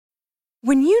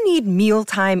When you need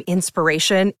mealtime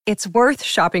inspiration, it's worth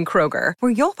shopping Kroger,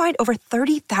 where you'll find over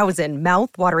 30,000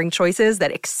 mouth-watering choices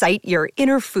that excite your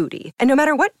inner foodie. And no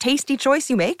matter what tasty choice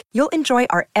you make, you'll enjoy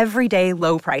our everyday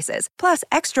low prices, plus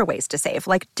extra ways to save,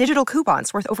 like digital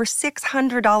coupons worth over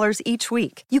 $600 each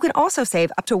week. You can also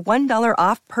save up to $1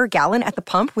 off per gallon at the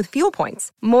pump with fuel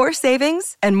points. More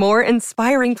savings and more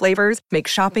inspiring flavors make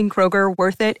shopping Kroger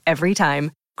worth it every time.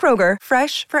 Kroger,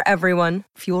 fresh for everyone.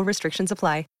 Fuel restrictions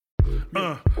apply.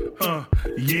 Yeah,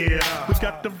 we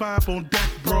got the vibe on deck,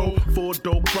 bro. Four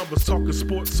dope brothers talking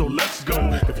sports, so let's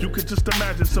go. If you could just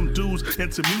imagine some dudes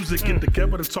into music get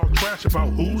together to talk trash about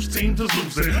whose team is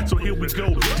losing. So here we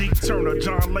go. Deke Turner,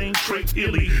 John Lane, Trey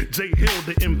Illy, Jay Hill,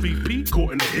 the MVP,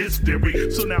 according to his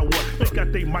theory. So now what? They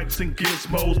got they mics and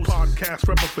gizmos. Podcast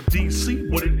rapper for DC,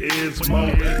 what it is,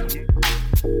 mo.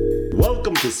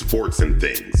 Welcome to Sports and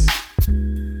Things,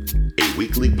 a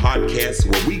weekly podcast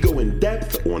where we go in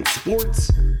depth on sports,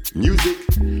 music,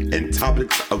 and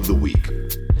topics of the week.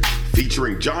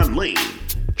 Featuring John Lane,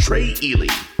 Trey Ely,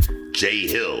 Jay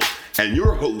Hill, and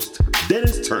your host,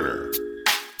 Dennis Turner.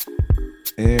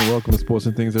 And welcome to Sports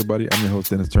and Things, everybody. I'm your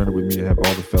host, Dennis Turner. With me, I have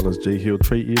all the fellas, Jay Hill,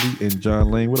 Trey Ely, and John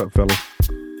Lane. What up, fellas?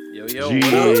 Yo,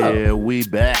 yeah, we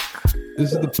back.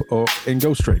 This is the and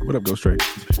Ghost Trey. What up, Ghost Trey?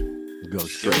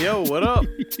 Ghost Trey. Yo, what up?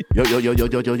 Yo.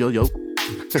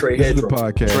 Trey Headroom. This is the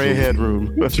podcast. Trey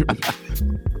Headroom.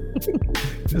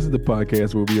 This is the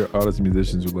podcast where we are artists and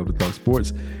musicians who love to talk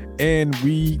sports. And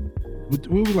we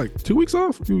were like 2 weeks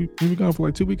off. We were gone for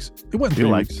like 2 weeks. It wasn't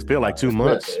 3 weeks. Feel like 2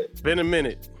 months. Been a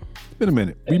minute.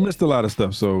 We missed a lot of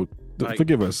stuff, so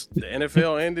forgive us. The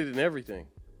NFL ended and everything.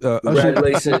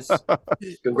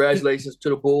 Congratulations to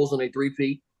the Bulls on a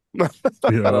three-peat. Yo,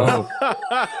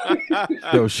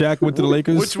 Shaq went to the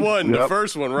Lakers. Which one? Yep. The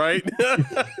first one, right? Right.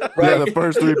 Yeah, the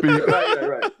first three-peat.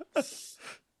 Right.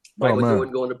 Michael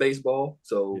Jordan going to baseball.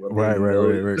 So right.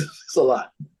 It's a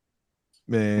lot.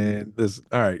 Man,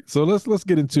 all right. So let's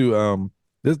get into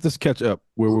let's catch up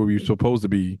where we were supposed to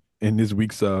be in this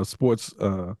week's sports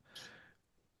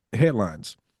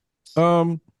headlines.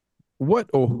 What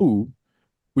or who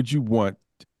would you want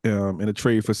in a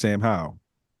trade for Sam Howell?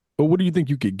 Or what do you think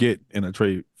you could get in a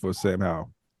trade for Sam Howell?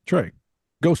 Trey.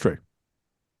 Ghost Trey.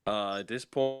 At this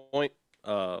point,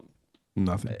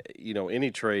 nothing. Any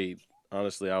trade,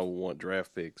 honestly, I would want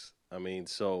draft picks. I mean,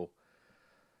 so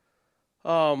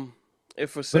if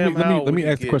for Sam Howell, let me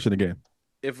ask the question again.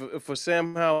 If for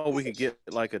Sam Howell we could get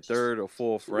like a third or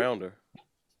fourth rounder.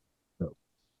 No.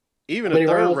 Even a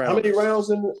third round. How many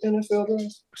rounds in the NFL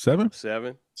draft?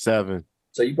 7.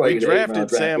 So you probably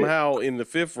drafted Sam Howell in the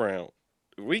 5th round.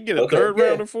 We get a third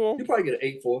rounder for him. You probably get an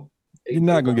 8 for him. You're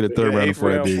not gonna get a third rounder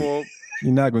for that dude.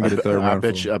 You're not gonna get a third rounder.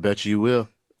 I bet you will.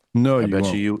 No, I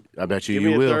bet you will. A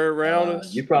third rounder.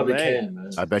 You probably can, man.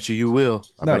 I bet you will.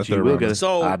 I bet you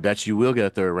will get a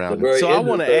third rounder. So I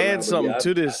want to add something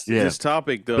to this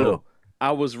topic, though.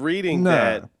 I was reading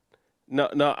that.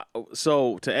 No.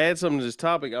 So to add something to this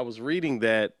topic, I was reading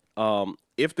that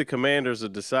if the Commanders are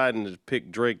deciding to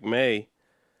pick Drake May,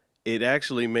 it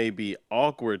actually may be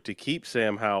awkward to keep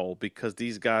Sam Howell because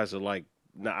these guys are like,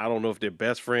 I don't know if they're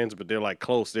best friends, but they're like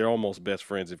close. They're almost best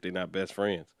friends if they're not best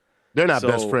friends. They're not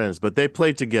best friends, but they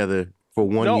played together for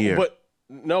 1 year.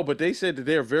 But they said that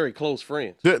they're very close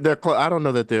friends. They're close. I don't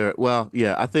know that they're. Well,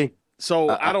 yeah, I think.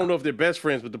 So I don't know if they're best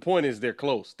friends, but the point is they're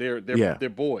close. They're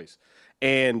boys,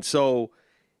 and so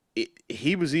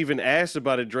he was even asked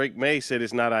about it. Drake May said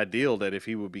it's not ideal that if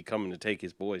he would be coming to take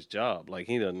his boy's job, like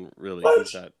he doesn't really.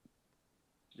 He's not.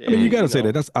 I mean, you got to say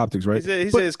that. That's optics, right? He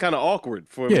said it's kind of awkward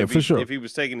for him if he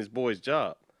was taking his boy's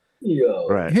job. Yo.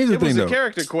 Right. Here's the thing, though. It was a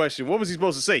character question. What was he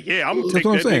supposed to say? Yeah, I'm going to take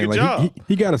that nigga job.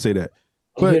 He got to say that.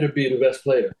 I'm here to be the best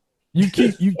player. You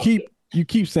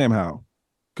keep Sam Howell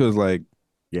because, like,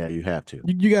 yeah, you have to.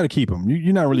 You got to keep him.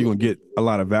 You're not really going to get a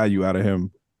lot of value out of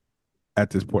him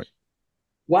at this point.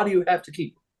 Why do you have to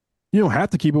keep him? You don't have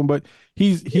to keep him, but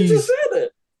he's. You just said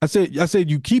it. I said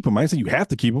you keep him. I didn't say you have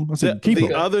to keep him. I said keep him.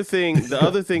 The other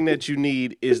thing that you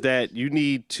need is that you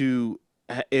need to,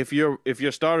 if your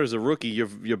starter is a rookie,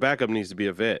 your backup needs to be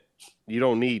a vet. You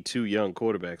don't need 2 young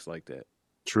quarterbacks like that.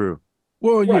 True.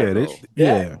 Well, right,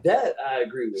 that I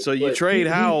agree with. So you trade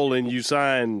Howell and you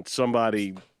sign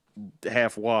somebody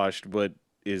half washed, but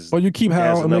is. Well, you keep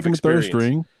Howell and make him a third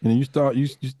string, and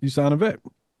you sign a vet.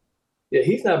 Yeah,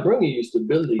 he's not bringing you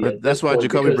stability. But that's why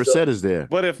Jacoby Brissett is there.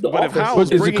 But if Howell's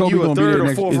bringing you a third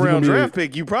or fourth round draft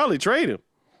pick, you probably trade him.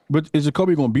 But is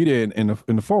Jacoby going to be there in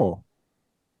the fall?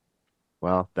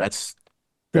 Well, that's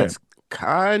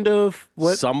kind of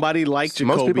what somebody like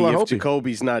Jacoby if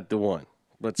Jacoby's not the one.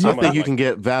 But I think you can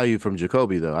get value from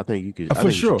Jacoby, though. I think you could. I think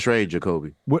you should trade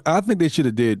Jacoby. What I think they should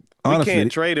have did. Honestly, we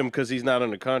can't trade him because he's not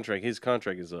under contract. His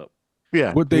contract is up.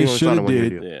 Yeah. What they should have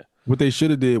did. Yeah. What they should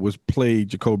have did was play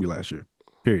Jacoby last year.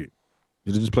 Period.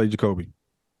 You just play Jacoby,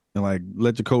 and like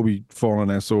let Jacoby fall on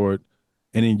that sword,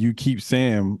 and then you keep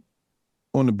Sam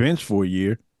on the bench for a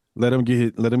year. Let him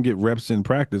get reps in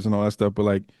practice and all that stuff. But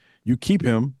like you keep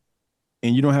him,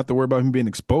 and you don't have to worry about him being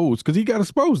exposed because he got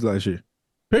exposed last year.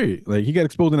 Period. Like he got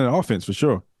exposed in that offense for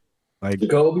sure. Like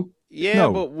Jacoby. Yeah,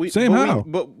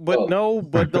 no,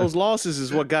 but those losses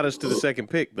is what got us to the second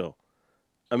pick, though.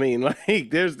 I mean, like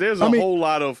there's a whole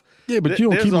lot of but you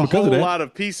don't keep him because of that. There's a whole lot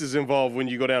of pieces involved when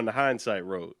you go down the hindsight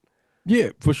road. Yeah,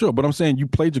 for sure. But I'm saying you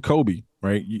play Jacoby,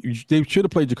 right? They should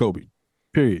have played Jacoby.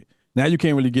 Period. Now you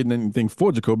can't really get anything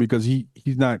for Jacoby because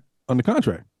he's not under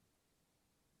contract.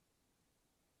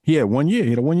 He had 1 year.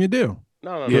 He had a 1 year deal.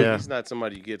 No. He's not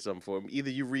somebody you get something for him. Either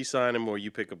you re-sign him or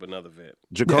you pick up another vet.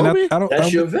 Jacoby?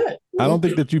 That's your vet. I don't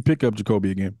think that you pick up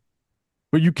Jacoby again.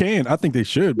 But you can. I think they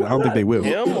should, but I don't think they will.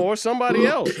 Him or somebody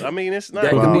else. I mean, it's not.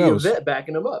 That could be your vet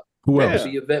backing him up. Who else? That could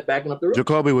be your vet backing up the rookie.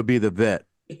 Jacoby would be the vet.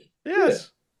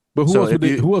 Yes. But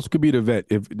who else could be the vet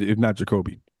if not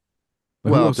Jacoby?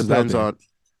 Like, well, it depends on.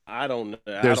 I don't know.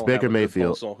 There's Baker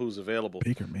Mayfield. On who's available.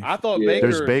 Baker Mayfield. I thought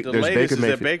Baker. The latest is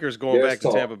that Baker's going back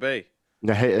to Tampa Bay.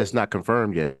 No, hey, it's not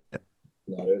confirmed yet.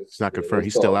 It's not confirmed.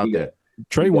 He's still out there.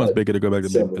 Trey wants Baker to go back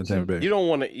to Tampa Bay. You don't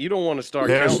want to start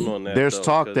counting on that. There's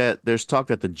talk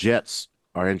that the Jets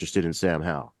are interested in Sam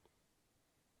Howell.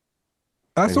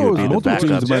 I saw multiple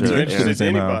teams might be interested in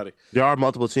Sam Howell. There are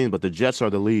multiple teams, but the Jets are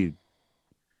the lead.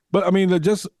 But I mean,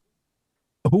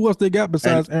 who else they got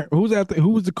besides Aaron?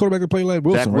 Who's the quarterback that played like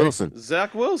Wilson?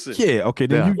 Zach Wilson. Yeah. Okay.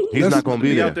 Then he's not going to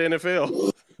be there. Out the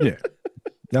NFL. Yeah.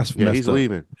 That's he's up.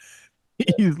 leaving.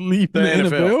 He's leaving the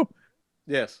NFL.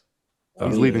 Yes.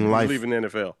 He's leaving life. He's leaving the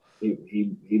NFL.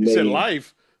 He said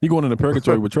life. He going into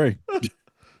purgatory with Trey. Oh,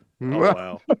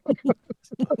 wow.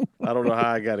 I don't know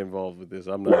how I got involved with this.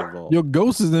 I'm not involved. Your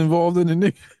ghost is involved in the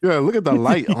Nick. Yeah, look at the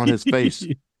light on his face.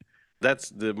 That's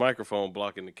the microphone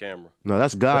blocking the camera. No,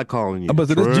 that's God calling you. But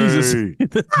that's Jesus.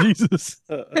 That's Jesus.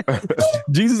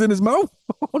 Jesus in his mouth?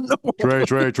 Oh, no. Trey.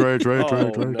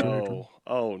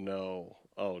 Oh, no.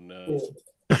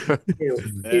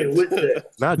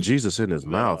 Not Jesus in his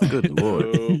mouth. Good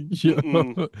Lord.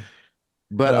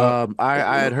 But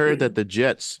I had heard that the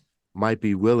Jets might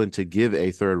be willing to give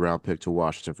a third-round pick to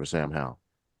Washington for Sam Howell.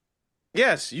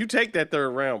 Yes, you take that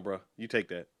third round, bro. You take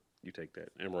that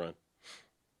and run.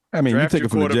 I mean, draft you take your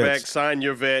it from quarterback, the Jets. sign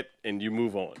your vet, and you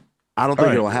move on. I don't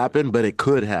think it'll happen, but it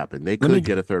could happen. They could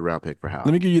get a third-round pick for Howell.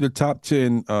 Let me give you the top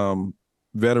 10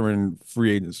 veteran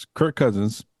free agents. Kirk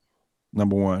Cousins,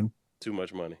 number 1. Too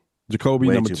much money. Jacoby,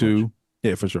 Way number 2. Much.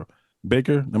 Yeah, for sure.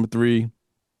 Baker, number 3.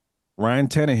 Ryan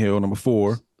Tannehill, number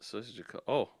 4. So this is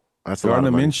that's a lot of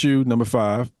Gardner money. Minshew, number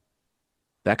 5.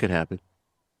 That could happen.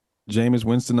 Jameis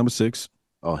Winston, number 6.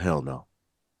 Oh, hell no.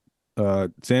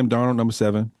 Sam Darnold, number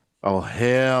 7. Oh,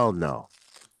 hell no.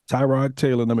 Tyrod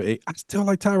Taylor, number 8. I still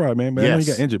like Tyrod, man. Yes. I know he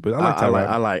got injured, but I like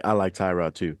Tyrod. I like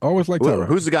Tyrod too. Always like Tyrod.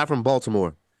 Who's the guy from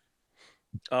Baltimore?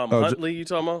 Huntley, you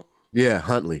talking about? Yeah,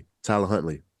 Huntley. Tyler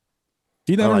Huntley.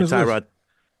 He's not on his Tyrod. list.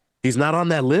 He's not on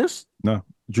that list? No.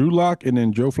 Drew Lock and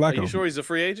then Joe Flacco. Are you sure he's a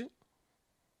free agent?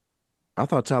 I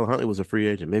thought Tyler Huntley was a free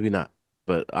agent. Maybe not.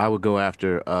 But I would go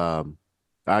after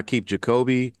I'd keep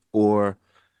Jacoby or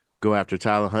go after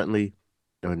Tyler Huntley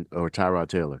or Tyrod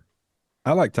Taylor.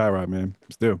 I like Tyrod, man.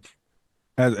 Still.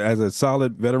 As a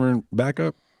solid veteran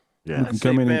backup. Yeah. I'd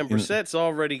say, man, Brissett's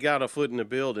already got a foot in the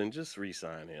building. Just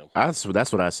re-sign him. That's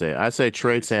what I say. I say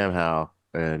trade Sam Howell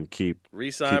and keep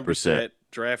re-sign Brissett,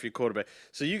 draft your quarterback.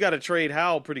 So you got to trade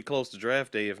Howell pretty close to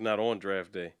draft day, if not on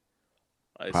draft day.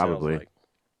 Probably. Like.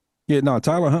 Yeah, no,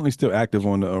 Tyler Huntley's still active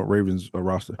on the Ravens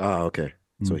roster. Oh, okay.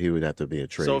 Mm-hmm. So he would have to be a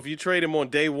trade. So if you trade him on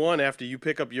day 1 after you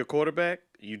pick up your quarterback,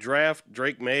 you draft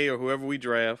Drake May or whoever we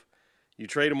draft, you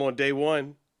trade him on day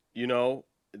 1,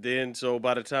 then so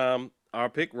by the time our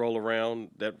pick roll around,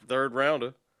 that third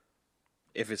rounder,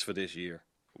 if it's for this year,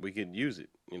 we can use it.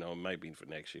 It might be for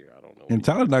next year. I don't know. And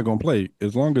Tyler's not going to play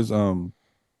as long as Jamar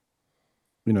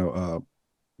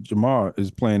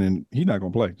is playing, and he's not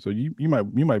going to play. So you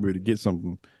might be able to get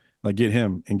something like get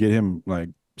him like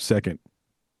second,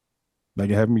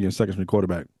 like have him be a second string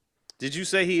quarterback. Did you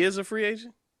say he is a free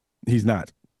agent? He's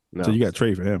not. No. So you got to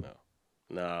trade for him.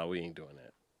 No, we ain't doing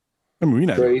that. I mean, we're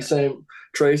not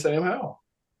trade Sam Howell.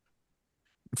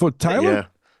 For Tyler? Yeah.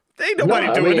 Ain't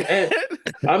nobody doing that.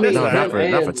 Not for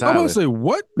Tyler. I'm gonna say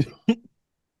what? I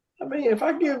mean, if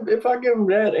I give him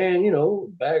that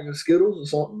and bag of Skittles or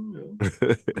something.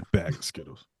 Bag of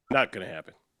Skittles. Not gonna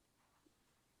happen.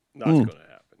 Not going to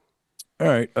happen. All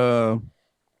right.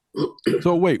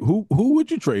 So wait, who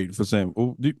would you trade for Sam?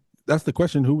 That's the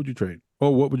question. Who would you trade,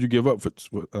 or what would you give up for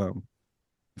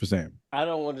Sam? I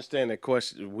don't understand that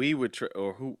question. We would trade,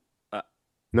 or who?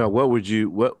 No, what would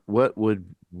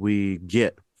we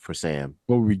get for Sam?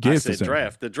 What would we get for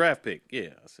Sam? The draft pick. Yeah,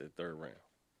 I said third round.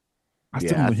 I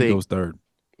still don't think he goes third.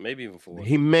 Maybe even fourth.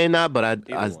 He may not, but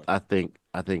I think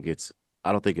I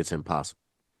don't think it's impossible.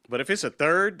 But if it's a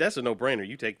third, that's a no-brainer.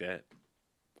 You take that.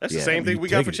 That's the same thing we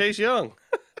got for Chase Young.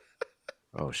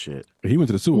 Oh shit! He went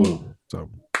to the Super Bowl, so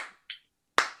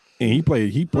and he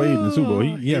played in the Super Bowl.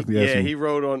 He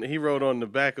rode on the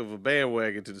back of a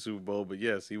bandwagon to the Super Bowl, but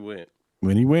yes, he went.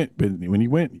 When he went, and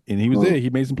he was there, he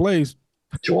made some plays.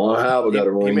 Juwan Howard got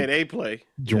a ring. He made a play.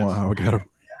 Juwan Howard got a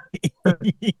I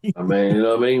mean, you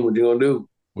know what I mean? What you gonna do?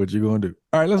 What you gonna do?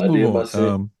 All right, let's move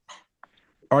on.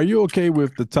 Are you okay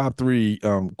with the top three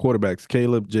quarterbacks,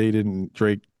 Caleb, Jaden, and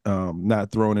Drake,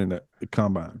 not thrown in the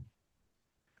combine?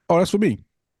 Oh, that's for me.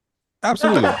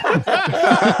 Absolutely.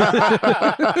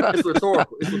 It's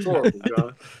rhetorical,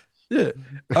 John. Yeah.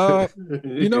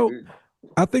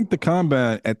 I think the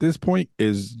combine at this point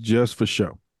is just for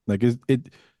show. Like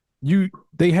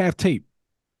they have tape.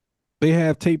 They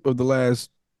have tape of the last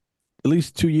at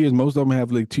least 2 years. Most of them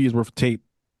have like 2 years worth of tape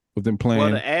of them playing.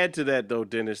 Well, to add to that though,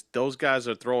 Dennis, those guys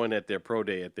are throwing at their pro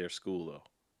day at their school though.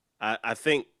 I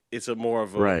think it's a more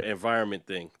of an environment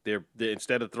thing. They're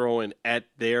instead of throwing at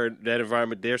that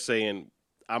environment, they're saying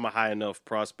I'm a high enough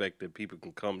prospect that people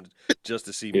can come just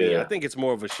to see me. I think it's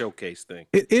more of a showcase thing.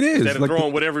 It is. Instead of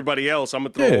throwing with everybody else, I'm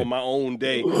going to throw on my own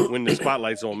day when the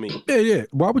spotlight's on me. Yeah.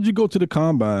 Why would you go to the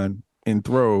combine and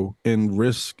throw and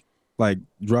risk like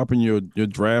dropping your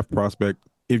draft prospect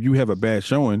if you have a bad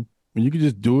showing when you can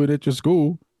just do it at your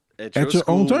school at your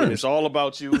own terms? It's all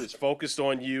about you. It's focused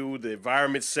on you. The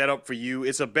environment's set up for you.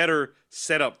 It's a better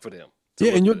setup for them.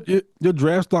 Yeah, and your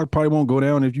draft stock probably won't go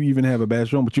down if you even have a bad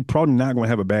showing, but you're probably not going to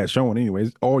have a bad showing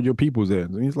anyways. All your people's there.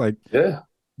 And it's like,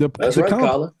 that's right,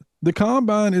 Colin. The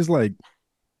combine is like,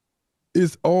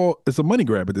 it's a money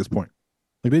grab at this point.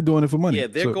 Like they're doing it for money. Yeah,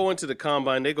 they're going to the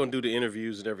combine. They're going to do the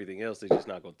interviews and everything else. They're just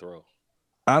not going to throw.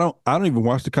 I don't even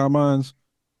watch the combines,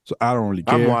 so I don't really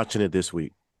care. I'm watching it this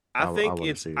week. I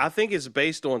think it's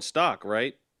based on stock,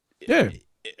 right? Yeah.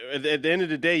 At the end of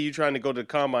the day, you're trying to go to the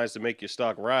combines to make your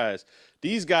stock rise.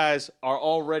 These guys are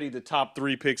already the top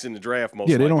 3 picks in the draft. Most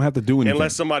likely, don't have to do anything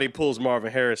unless somebody pulls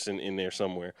Marvin Harrison in there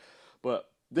somewhere. But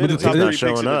they're the top 3 picks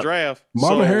in the draft.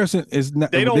 Marvin Harrison is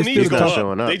not. They don't need to go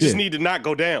up. They just need to not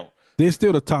go down. They're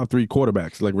still the top 3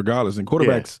 quarterbacks, like regardless. And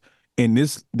quarterbacks in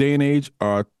this day and age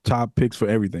are top picks for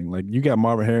everything. Like you got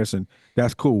Marvin Harrison,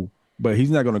 that's cool, but he's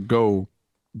not going to go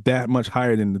that much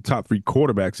higher than the top 3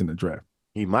 quarterbacks in the draft.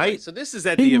 He might. Right, so this is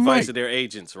at the advice of their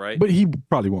agents, right? But he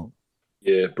probably won't.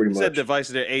 Yeah, pretty much. It's at the advice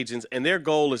of their agents, and their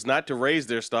goal is not to raise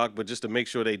their stock, but just to make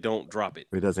sure they don't drop it.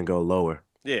 It doesn't go lower.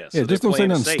 Yeah, so just don't say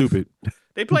nothing stupid.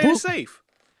 They play it safe.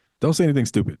 Don't say anything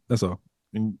stupid. That's all.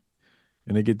 And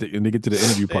they get to the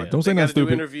interview part. Don't say nothing stupid.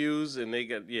 Do interviews, and they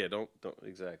got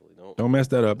don't mess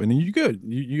that up. And then you good.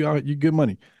 You good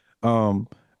money. John,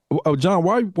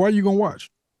 why are you gonna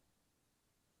watch?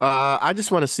 I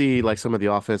just want to see like some of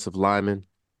the offensive linemen,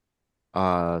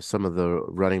 some of the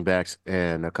running backs,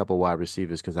 and a couple wide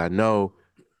receivers because I know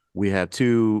we have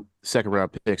 2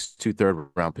 second-round picks, 2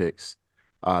 third-round picks.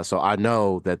 So I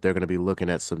know that they're going to be looking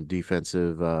at some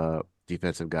defensive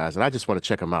guys, and I just want to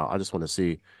check them out. I just want to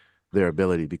see their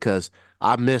ability because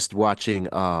I missed watching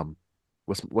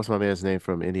what's my man's name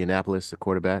from Indianapolis, the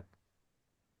quarterback.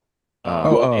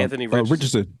 Anthony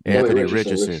Richardson. Anthony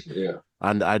Richardson. Yeah.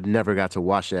 I never got to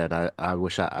watch that. I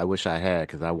wish I had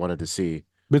because I wanted to see.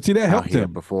 But see, that helped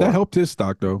him. That helped his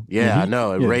stock, though. Yeah, I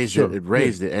know. It raised it. It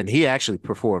raised it, and he actually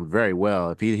performed very well.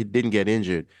 If he didn't get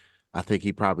injured, I think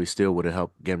he probably still would have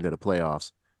helped get him to the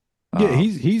playoffs. Yeah,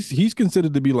 he's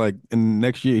considered to be like in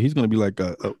next year. He's going to be like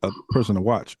a person to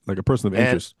watch, like a person of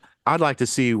interest. I'd like to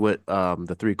see what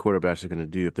the 3 quarterbacks are going to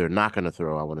do. If they're not going to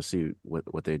throw, I want to see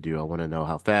what they do. I want to know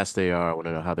how fast they are. I want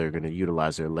to know how they're going to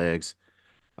utilize their legs,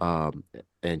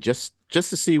 and just to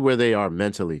see where they are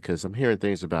mentally. Because I'm hearing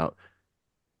things about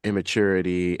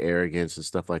immaturity, arrogance, and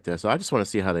stuff like that. So I just want to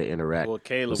see how they interact. Well,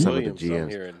 Caleb Williams, I'm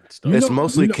hearing stuff. It's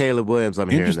mostly Caleb Williams. I'm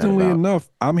hearing that about. Interestingly enough,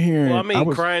 I'm hearing.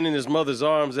 Well, crying in his mother's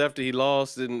arms after he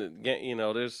lost, and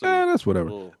there's some. That's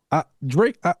whatever.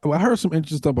 Drake. I heard some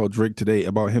interesting stuff about Drake today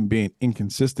about him being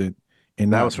inconsistent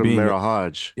and that was from Merrill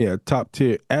Hodge. Yeah, top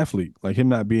tier athlete, like him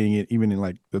not being even in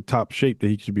like the top shape that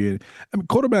he should be in. I mean,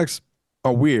 quarterbacks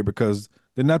are weird because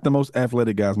they're not the most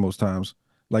athletic guys most times.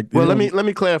 Like, well, let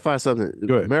me clarify something.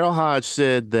 Go ahead. Merrill Hodge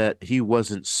said that he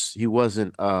wasn't what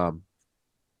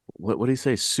what did he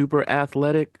say? Super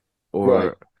athletic, Right.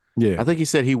 or Yeah. I think he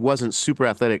said he wasn't super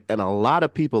athletic, and a lot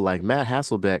of people like Matt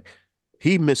Hasselbeck,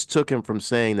 he mistook him from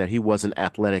saying that he wasn't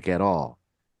athletic at all,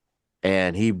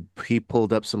 and he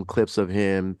pulled up some clips of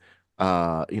him,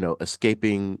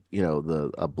 escaping,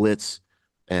 the a blitz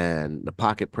and the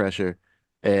pocket pressure,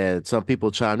 and some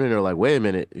people chimed in. They're like, "Wait a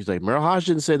minute!" He's like, "Merrill Hodge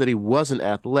didn't say that he wasn't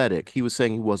athletic. He was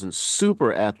saying he wasn't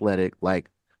super athletic like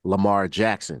Lamar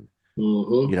Jackson."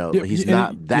 Mm-hmm. He's Yeah,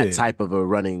 not that type of a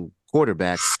running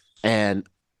quarterback. And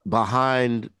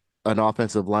behind an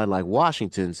offensive line like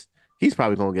Washington's, he's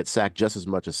probably going to get sacked just as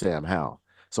much as Sam Howell.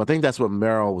 So I think that's what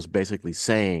Merrill was basically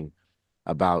saying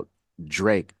about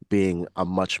Drake being a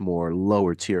much more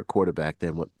lower tier quarterback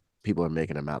than what people are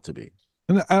making him out to be.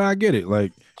 And I get it.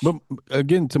 Like, but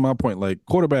again, to my point, like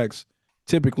quarterbacks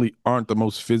typically aren't the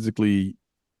most physically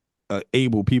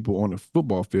able people on the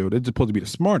football field. They're supposed to be the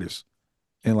smartest.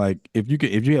 And like, if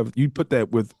you put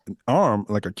that with an arm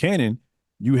like a cannon,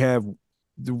 you have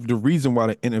the reason why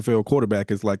the NFL quarterback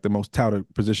is like the most touted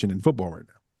position in football right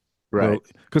now. Right.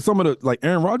 Because some of the like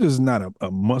Aaron Rodgers is not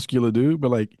a muscular dude, but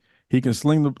like he can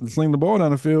sling the ball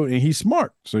down the field and he's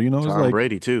smart. So it's Tom like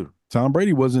Brady too. Tom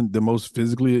Brady wasn't the most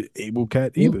physically able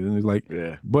cat either. And it's like,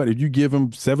 Yeah. but if you give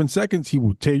him 7 seconds, he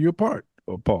will tear you apart.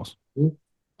 Or pause.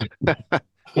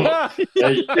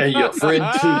 and your friend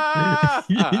too.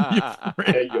 And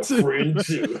your friend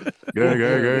too.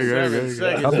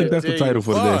 I think that's the title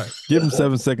for today. Give him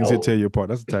 7 seconds, he'll tear you apart.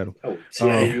 That's the title.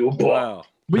 Tear you apart. Wow.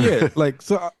 But yeah, like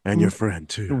so. And your friend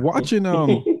too. Watching,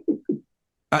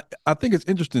 I think it's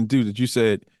interesting too that you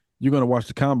said you're going to watch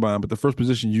the combine, but the first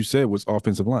position you said was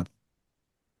offensive line.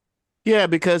 Yeah,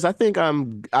 because I think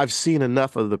I've seen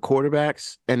enough of the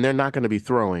quarterbacks, and they're not going to be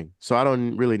throwing, so I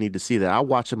don't really need to see that. I'll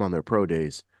watch them on their pro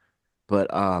days,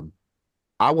 but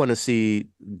I want to see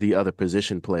the other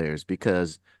position players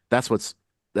because that's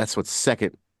the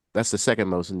second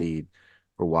most need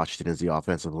for Washington is the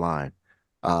offensive line.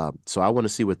 So I want to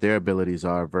see what their abilities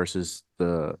are versus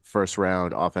the first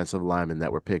round offensive linemen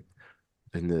that were picked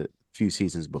in the few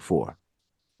seasons before.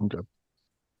 Okay.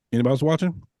 Anybody else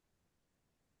watching?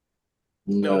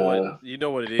 No. You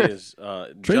know what it is.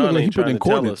 Trey John looked like he ain't put trying in to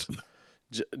tell coordinates.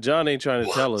 us. John ain't trying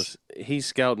to tell us he's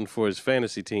scouting for his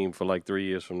fantasy team for like 3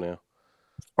 years from now.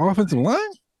 Offensive line?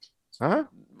 Huh?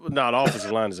 Not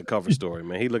offensive line is a cover story,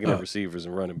 man. He looking at receivers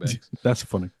and running backs. That's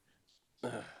funny. I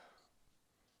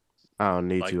don't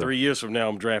need Like to. 3 years from now,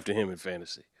 I'm drafting him in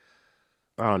fantasy.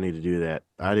 I don't need to do that.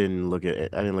 I didn't look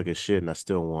at shit, and I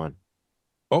still won.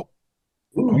 Oh,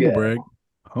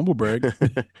 humble brag.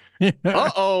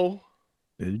 Uh-oh.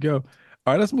 There you go.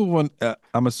 All right, let's move on.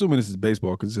 I'm assuming this is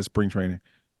baseball because it's spring training.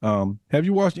 Have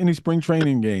you watched any spring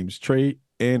training games, Trey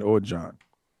and or John?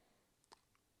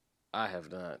 I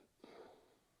have not.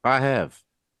 I have.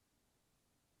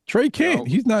 Trey can't.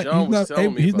 He's not. John was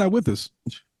telling me He's about not with us.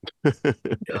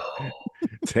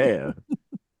 Damn.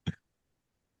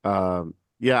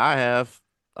 Yeah, I have.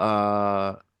 There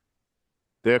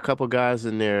are a couple guys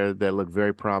in there that look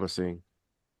very promising.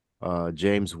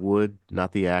 James Wood,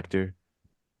 not the actor.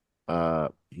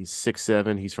 He's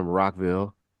 6'7". He's from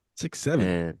Rockville. 6'7".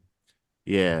 And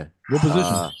yeah. What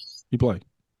position he play?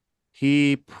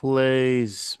 He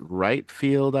plays right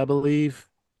field, I believe.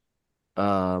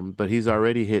 But he's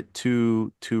already hit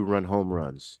two run home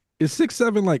runs. Is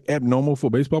 6'7" like abnormal for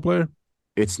a baseball player?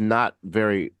 It's not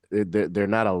very. They're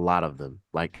not a lot of them.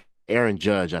 Like Aaron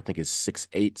Judge, I think is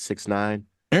 6'8", 6'9".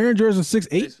 Aaron Judge is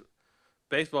 6'8".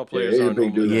 Baseball players aren't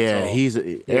normally that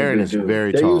tall. Aaron is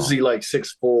very tall. They're usually like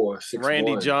 6'4", 6'1".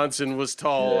 Randy Johnson was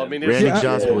tall. Yeah. I mean, Randy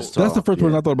Johnson was tall. That's the first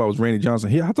person I thought about was Randy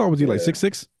Johnson. I thought was he like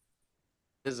 6'6"?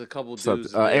 There's a couple So,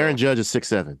 dudes. Aaron Judge is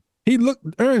 6'7". He looked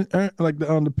Aaron like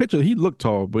on the picture. He looked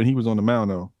tall, but he was on the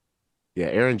mound though. Yeah,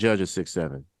 Aaron Judge is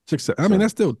 6'7". 6'7". I mean,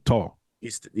 that's still tall.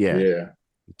 He's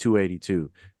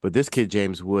 282. But this kid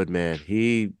James Wood, man,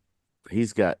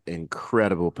 he's got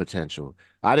incredible potential.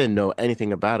 I didn't know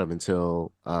anything about him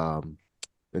until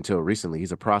recently.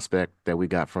 He's a prospect that we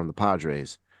got from the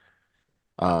Padres.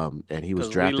 And he was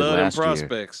drafted last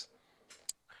prospects.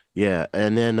 year. Yeah,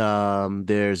 and then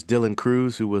there's Dylan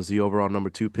Cruz, who was the overall number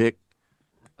 2 pick.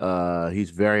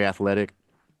 He's very athletic.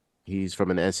 He's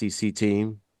from an SEC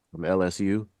team from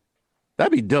LSU.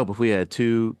 That'd be dope if we had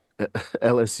 2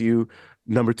 LSU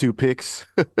number 2 picks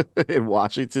in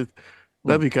Washington.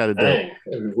 That'd be kind of dope. Dang,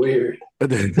 that'd be weird.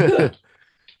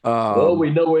 Well, we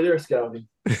know where they're scouting.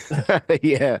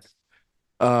 Yeah.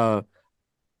 So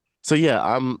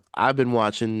yeah, I've been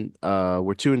watching.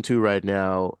 We're 2-2 right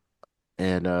now,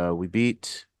 and we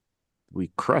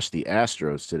crushed the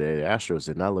Astros today. The Astros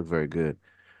did not look very good,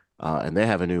 and they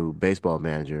have a new baseball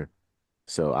manager.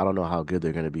 So I don't know how good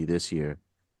they're going to be this year.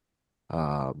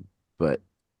 But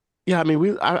yeah, I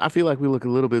mean, I feel like we look a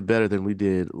little bit better than we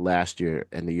did last year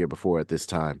and the year before at this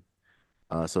time.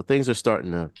 So things are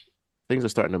starting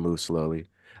to move slowly.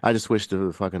 I just wish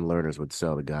the fucking learners would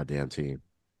sell the goddamn team.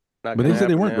 Not But gonna they said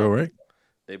they happen weren't, now. though, right?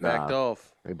 They backed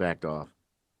off. They backed off.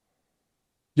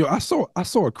 Yo, I saw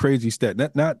a crazy stat,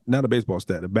 not a baseball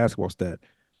stat, a basketball stat.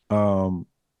 And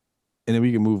then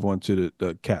we can move on to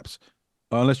the caps.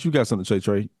 Unless you got something to say,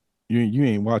 Trey. You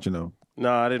ain't watching though.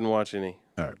 No, I didn't watch any.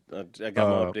 All right. I got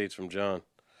my updates from John.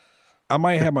 I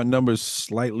might have my numbers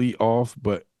slightly off,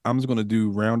 but I'm just gonna do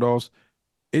round offs.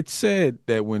 It said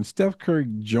that when Steph Curry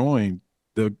joined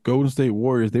the Golden State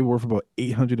Warriors, they were worth about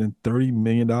 $830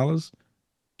 million.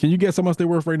 Can you guess how much they're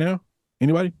worth right now?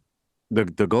 Anybody? The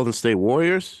Golden State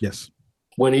Warriors? Yes.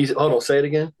 When he's hold on, say it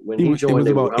again. When he joined, it was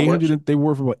they about were how much? They were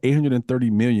worth about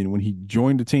 $830 million when he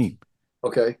joined the team.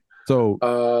 Okay. So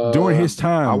during his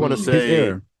time, I want to say,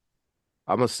 I'm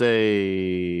gonna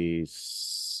say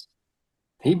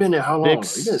he been there how long? He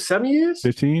been 7 years?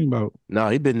 15 about. No,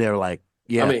 he been there like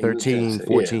 13,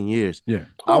 14 years. Yeah.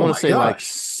 I want to say like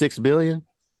 $6 billion.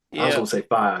 Yeah. I was gonna say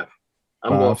 5.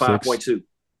 I'm going 5.2.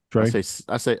 Trey? I say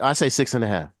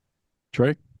 6.5.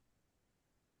 Trey?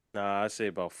 Nah, I say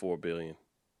about $4 billion.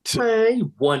 Man,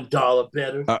 you $1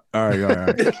 better. All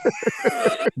right.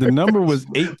 The number was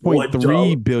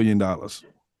 $8.3 billion.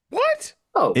 What?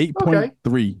 Oh,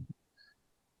 8.3.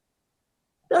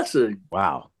 That's a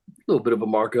little bit of a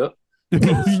markup. But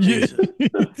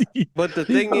the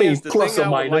thing is, the plus thing or I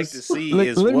would like minus. to see Let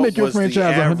is me what make your was the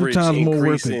franchise 100 average times more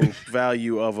worth increase it. in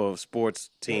value of a sports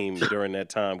team during that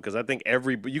time. Because I think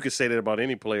you could say that about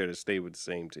any player that stayed with the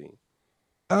same team.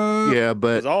 Yeah,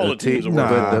 but all the teams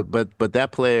are but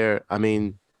that player, I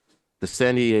mean, the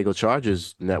San Diego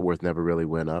Chargers net worth never really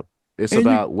went up. It's And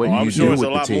about what I'm you sure do it's with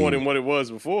a the lot team. more than what it was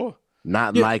before.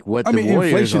 Not like what the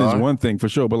Warriors inflation are. is one thing for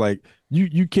sure, but like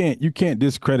you can't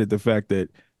discredit the fact that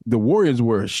the Warriors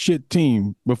were a shit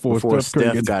team before Steph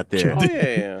Curry got there. Oh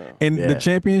yeah, and the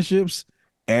championships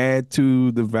add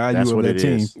to the value That's of what that it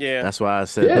team. is. Yeah. That's why I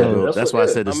said that's why I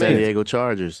said the San Diego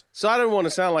Chargers. So I didn't want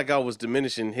to sound like I was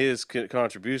diminishing his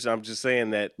contribution. I'm just saying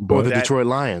that Or the Detroit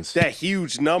Lions. That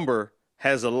huge number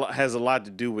has a lot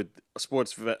to do with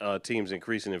sports teams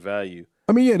increasing in value.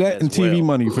 I mean, yeah, that and TV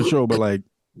money for sure, but like,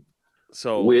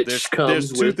 so which there's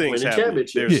two with things winning happening.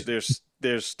 championships.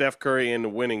 There's Steph Curry and the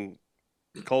winning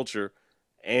culture,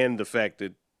 and the fact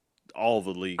that all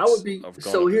the leagues have gone up in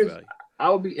value. I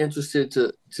would be interested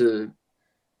to.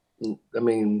 I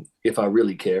mean, if I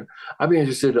really care, I'd be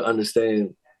interested to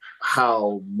understand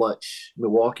how much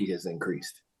Milwaukee has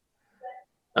increased.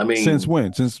 I mean, since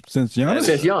when? Since Giannis?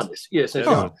 Since Giannis, yeah, since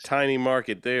Giannis. Tiny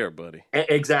market there, buddy.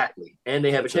 Exactly, and they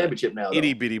have a championship now.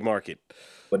 Itty bitty market,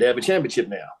 but they have a championship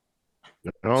now.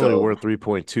 They're only worth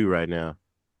 3.2 right now.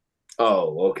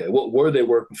 Oh, okay. What were they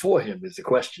worth before him is the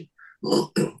question.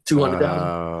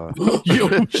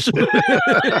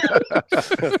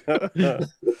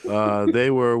 200,000. They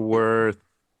were worth.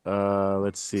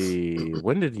 Let's see.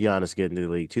 When did Giannis get into the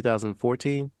league?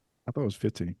 2014. I thought it was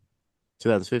 15.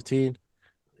 2015. I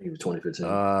think it was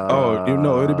 2015.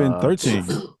 No, it'd have been 13.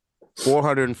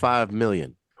 405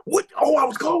 million. What? Oh, I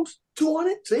was close.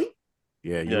 200. See?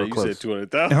 Yeah, you were close. Said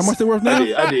 200,000. How much they worth now?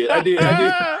 I did.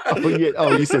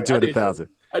 Oh, you said 200,000.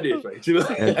 I did, right?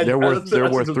 They're worth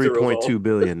 3.2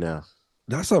 billion now.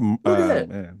 That's a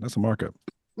markup.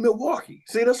 Milwaukee.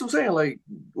 See, that's what I'm saying. Like,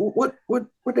 what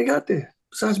they got there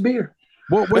besides beer?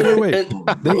 Well, wait.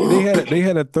 they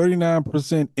had a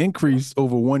 39% increase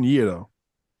over 1 year though.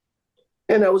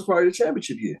 And that was probably the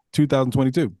championship year.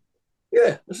 2022.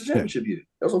 Yeah, that's a championship year.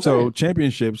 That's what I'm saying. So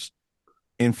championships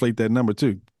inflate that number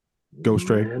too. Go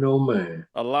straight. Man, oh man.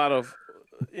 A lot of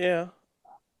That's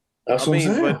what I'm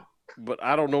saying. But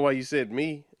I don't know why you said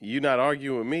me. You're not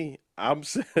arguing with me. My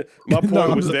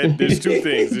point was that there's two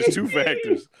things. There's two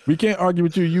factors. We can't argue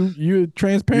with you. You're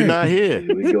transparent. You're not here.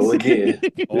 Here we go again.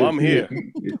 Oh, I'm here.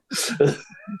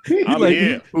 I'm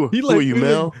here. Who are you,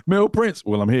 Mel? Mel Prince.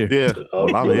 Well, I'm here. Yeah. Oh,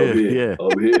 I'm here. Yeah.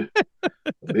 I'm here.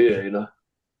 I'm here, you know.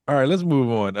 All right, let's move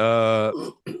on.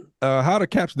 How the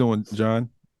Caps doing, John?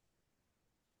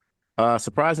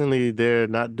 Surprisingly, they're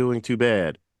not doing too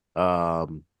bad.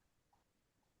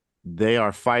 They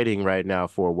are fighting right now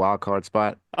for a wild card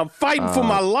spot. I'm fighting for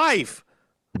my life.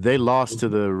 They lost to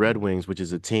the Red Wings, which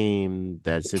is a team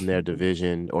that's in their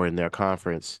division or in their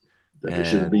conference. That they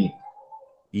should beat.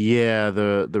 Yeah,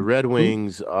 the Red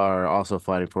Wings are also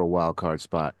fighting for a wild card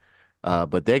spot.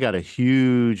 But they got a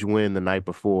huge win the night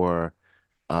before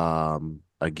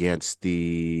against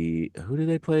who did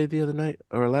they play the other night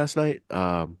or last night?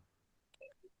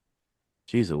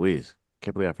 Jeez Louise.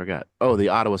 Can't believe I forgot. Oh, the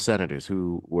Ottawa Senators,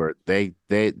 who were the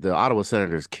Ottawa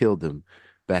Senators killed them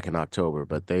back in October,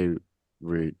 but they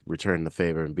returned the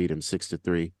favor and beat them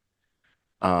 6-3.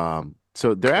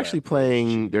 So they're actually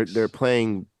playing. They're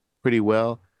playing pretty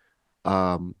well.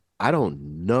 I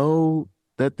don't know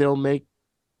that they'll make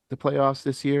the playoffs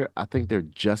this year. I think they're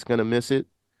just gonna miss it.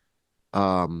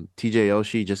 TJ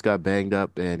Oshie just got banged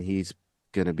up, and he's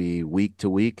gonna be week to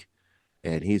week,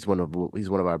 and he's one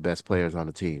of our best players on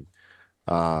the team.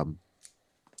 Um,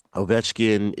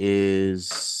 Ovechkin is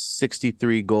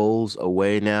 63 goals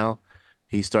away now.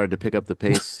 He started to pick up the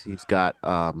pace. He's got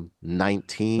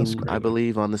 19, I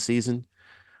believe, on the season.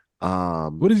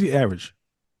 What does he average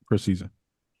per season?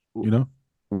 You know?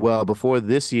 Well, before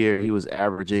this year, he was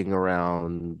averaging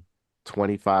around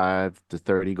 25 to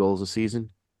 30 goals a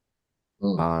season.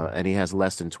 And he has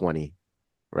less than 20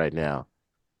 right now.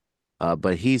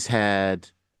 But he's had,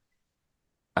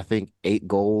 I think, 8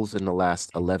 goals in the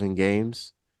last 11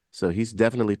 games. So he's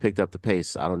definitely picked up the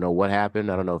pace. I don't know what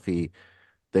happened. I don't know if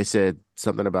they said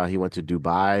something about he went to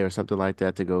Dubai or something like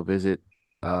that to go visit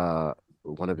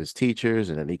one of his teachers,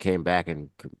 and then he came back and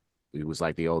he was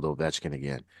like the old Ovechkin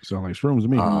again. Sound like shrooms to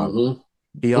me.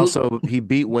 He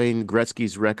beat Wayne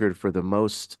Gretzky's record for the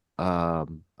most, I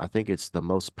think it's the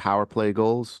most power play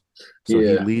goals. So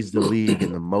he leads the league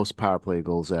in the most power play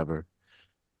goals ever.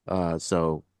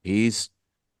 So he's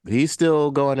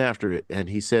still going after it, and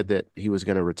he said that he was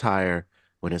going to retire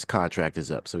when his contract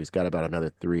is up. So he's got about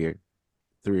another 2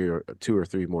 or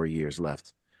 3 more years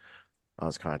left on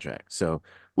his contract. So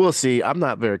we'll see. I'm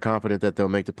not very confident that they'll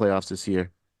make the playoffs this year,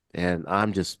 and I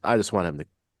just want him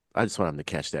to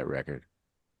catch that record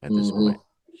at this point.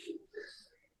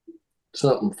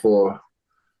 Something for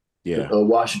a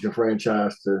Washington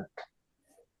franchise to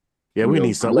we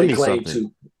need something. Lay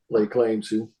claim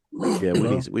to. Yeah,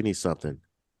 we need something.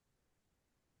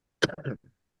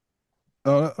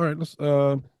 All right, let's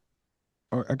I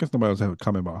guess nobody else have a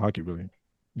comment about hockey really.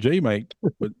 Jay might,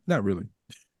 but not really.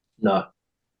 No.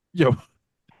 Yo.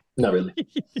 Not really.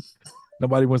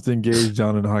 Nobody wants to engage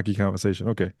John in the hockey conversation.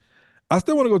 Okay. I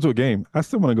still want to go to a game. I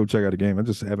still want to go check out a game. I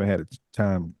just haven't had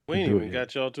time. We ain't even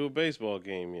got y'all to a baseball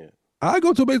game yet. I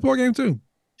go to a baseball game too.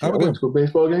 I went to a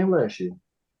baseball game last year.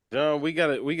 John, we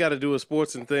gotta do a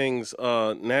sports and things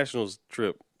nationals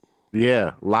trip.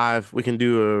 Yeah, live. We can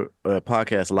do a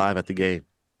podcast live at the game.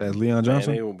 As Leon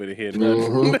Johnson. Man, they won't be to hear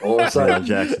nothing. Leon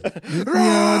Jackson.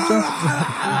 Leon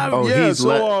Johnson. Oh,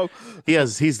 yeah,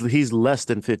 he's less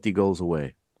than 50 goals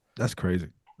away. That's crazy.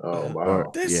 Oh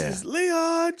wow. This is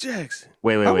Leon Jackson.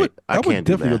 Wait. I can't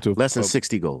do that. Less than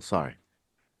 60 goals. Sorry.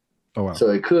 Oh wow.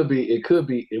 So it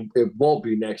won't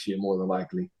be next year more than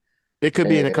likely. It could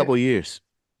be in a couple of years.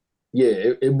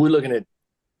 Yeah, we're looking at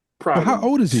probably. How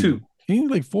old is he? He's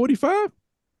like 45?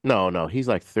 No, he's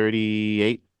like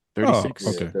 38, 36.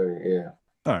 Oh, okay. 30, yeah.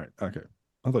 All right. Okay.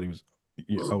 I thought he was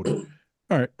older.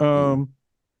 All right.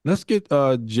 Let's get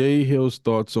Jay Hill's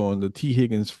thoughts on the T.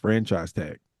 Higgins franchise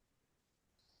tag.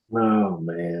 Oh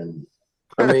man.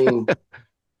 I mean,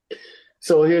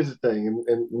 so here's the thing,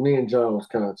 and me and John was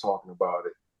kind of talking about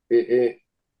it.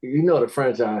 The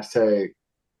franchise tag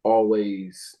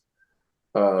always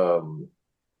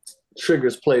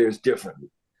triggers players differently.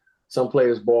 Some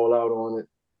players ball out on it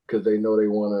because they know they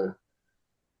want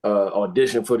to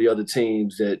audition for the other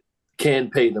teams that can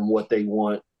pay them what they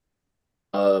want,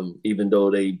 even though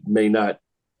they may not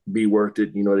be worth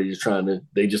it.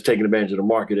 They just taking advantage of the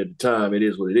market at the time. It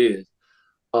is what it is.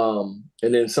 And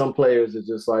then some players are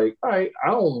just like, all right, I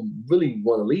don't really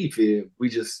want to leave here. We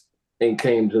just ain't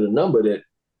came to the number that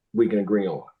we can agree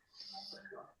on.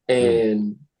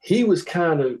 And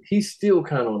he's still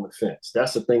kind of on the fence.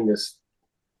 That's the thing that's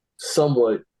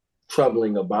somewhat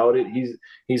troubling about it.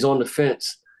 He's on the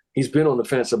fence. He's been on the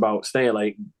fence about staying.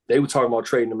 Like, they were talking about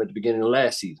trading him at the beginning of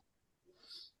last season.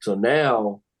 So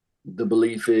now the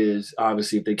belief is,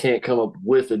 obviously, if they can't come up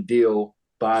with a deal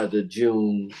by the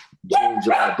June,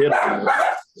 July deadline.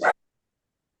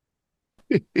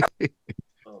 They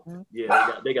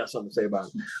got something to say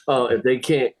about it. If they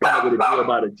can't come up with a deal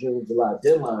by the June, July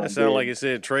deadline. That sounds like it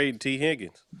said trade T.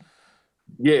 Higgins.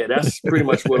 Yeah, that's pretty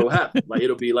much what'll happen. Like,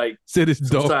 it'll be like, said his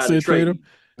dog said trade him.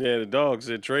 Yeah, the dog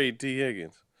said trade T.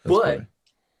 Higgins. But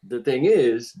the thing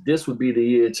is, this would be the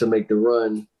year to make the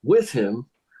run with him.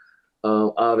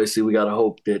 Obviously, we got to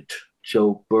hope that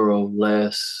Joe Burrow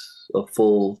lasts a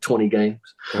full 20 games.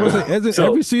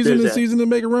 Every season this season to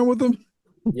make a run with him?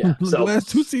 Yeah. The last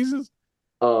 2 seasons?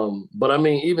 But I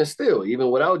mean,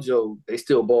 even without Joe, they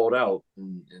still balled out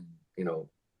and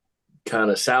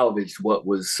kind of salvaged what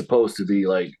was supposed to be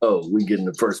like, oh, we getting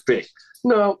the first pick.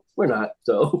 No, we're not.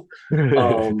 So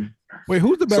Wait,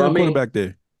 who's the backup quarterback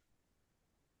there?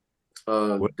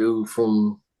 Dude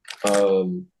from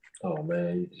oh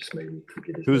man, you just made me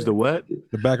forget his Who's name. the what?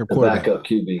 The backup quarterback. Backup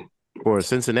QB. For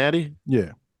Cincinnati?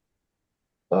 Yeah.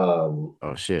 Oh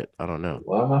shit, I don't know.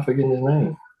 Why am I forgetting his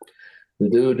name? The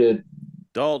dude that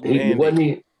Dalton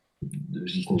Andy.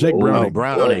 Jake Browning. Oh,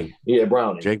 Browning. Yeah,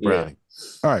 Browning. Jake Browning.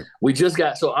 All right. We just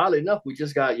got, so oddly enough, we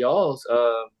just got y'all's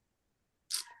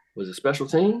was it special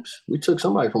teams? We took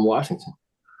somebody from Washington.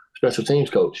 Special teams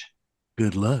coach.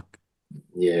 Good luck.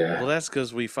 Yeah. Well, that's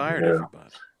because we fired everybody.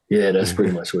 Yeah, that's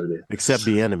pretty much what it is. Except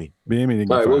the enemy. The enemy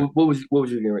didn't All get right, fired. what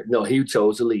was you getting ready? No, he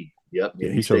chose to leave. Yep, Yeah,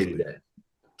 he chose stated to leave.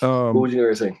 that. What was you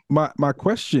going to say? My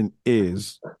question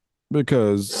is,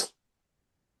 because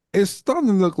it's starting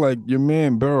to look like your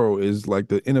man Burrow is like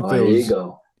the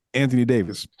NFL's Anthony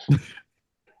Davis.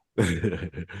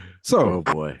 So, oh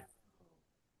boy.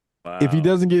 Wow. If he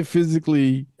doesn't get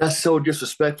physically, that's so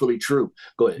disrespectfully true.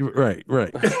 Go ahead. Right.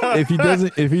 If he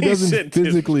doesn't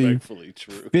physically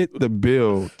fit the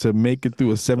bill to make it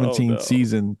through a 17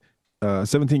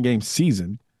 game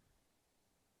season,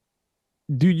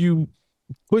 do you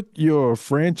put your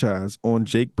franchise on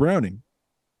Jake Browning,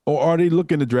 or are they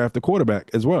looking to draft a quarterback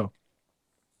as well?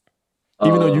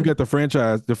 Even though you got the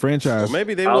franchise. Well,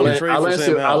 maybe they want to trade for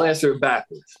Sam Howell. I'll answer it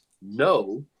backwards.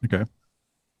 No. Okay.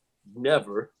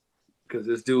 Never. Because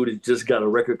this dude has just got a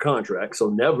record contract, so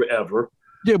never ever.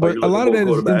 Yeah, but a lot of that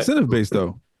is incentive based,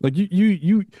 though. Like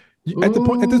you at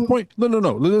this point.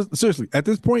 No. Seriously, at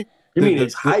this point, you mean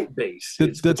it's hype based,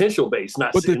 it's potential based,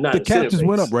 not. But the cap just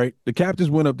went up, based. right? The cap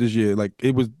just went up this year. Like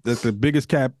it was the biggest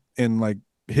cap in like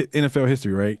NFL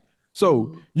history, right?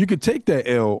 So you could take that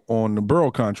L on the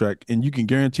Burrow contract, and you can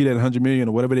guarantee that $100 million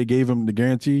or whatever they gave him to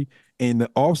guarantee. And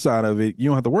the offside of it, you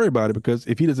don't have to worry about it, because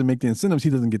if he doesn't make the incentives, he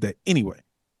doesn't get that anyway.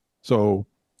 So,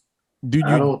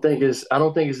 I don't think it's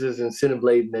as incentive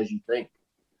laden as you think.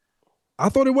 I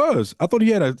thought it was. I thought he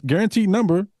had a guaranteed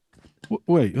number.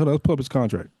 Wait, hold on. Let's pull up his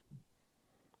contract.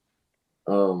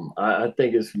 I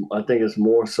think it's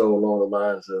more so along the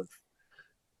lines of,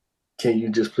 can you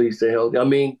just please stay healthy? I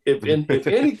mean, if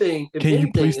anything,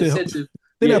 you please stay healthy?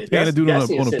 They're not paying a dude on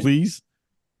a please.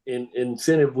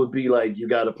 Incentive would be like, you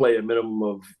got to play a minimum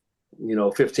of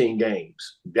 15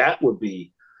 games. That would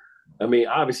be. I mean,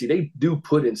 obviously they do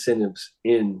put incentives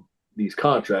in these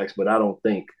contracts, but I don't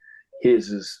think his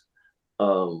is,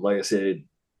 like I said,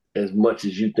 as much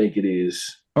as you think it is.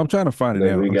 I'm trying to find it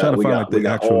now. I'm trying to find the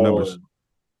actual numbers.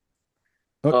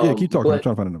 Yeah, keep talking. I'm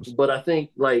trying to find the numbers. But I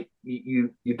think like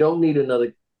you don't need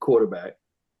another quarterback,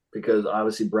 because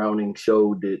obviously Browning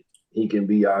showed that he can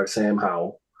be our Sam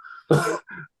Howell.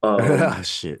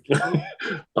 Shit.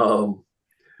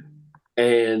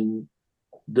 And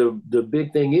the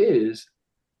big thing is,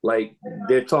 like,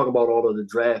 they're talking about all of the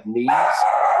draft needs.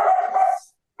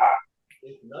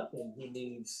 If nothing, he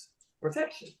needs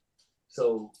protection.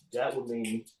 So that would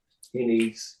mean he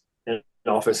needs an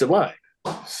offensive line.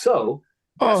 So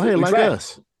like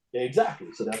us. Exactly.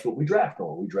 So that's what we draft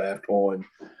on. We draft on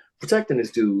protecting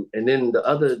this dude. And then the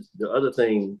other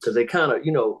thing, because they kind of,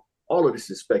 all of this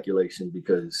is speculation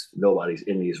because nobody's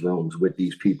in these rooms with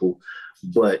these people,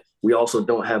 but we also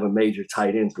don't have a major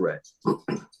tight end threat.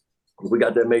 If we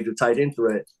got that major tight end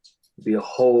threat, it'd be a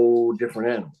whole different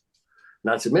animal.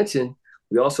 Not to mention,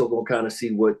 we also going to kind of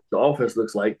see what the offense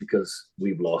looks like, because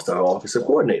we've lost our offensive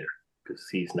coordinator because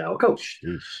he's now a coach.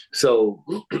 So,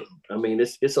 I mean,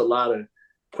 it's a lot of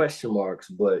question marks,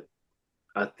 but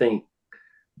I think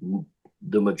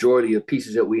the majority of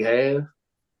pieces that we have,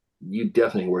 you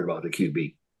definitely worried about the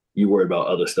QB. You worried about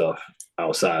other stuff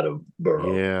outside of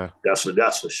Burrow. Yeah, that's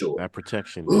for sure. That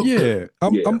protection. Yeah,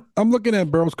 I'm looking at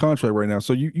Burrow's contract right now.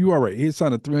 So you are right. He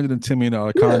signed a $310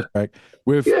 million contract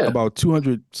with about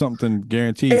 200 something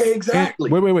guaranteed.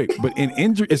 Exactly. And, wait. But in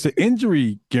injury, it's an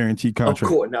injury guaranteed contract. Of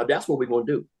course. Now that's what we're going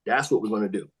to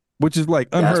do. Which is like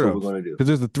unheard of. That's what we're going to do. Because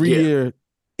there's a 3-year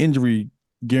injury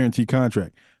guarantee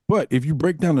contract. But if you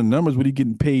break down the numbers, what he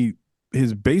getting paid,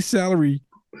 his base salary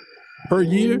per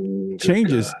year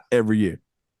changes every year.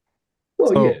 Well,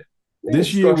 so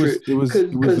this year it was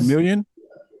 $1 million,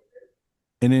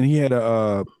 and then he got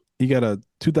a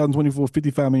 2024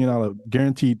 $55 million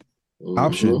guaranteed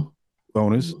option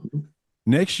bonus.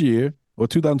 Next year, or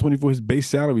 2024, his base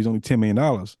salary is only $10 million.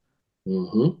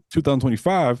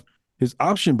 2025, his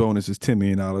option bonus is $10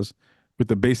 million with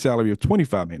the base salary of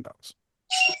 $25 million.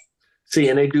 See,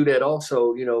 and they do that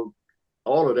also.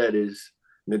 All of that is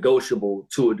negotiable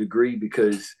to a degree,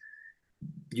 because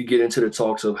you get into the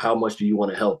talks of how much do you want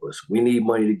to help us? We need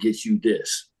money to get you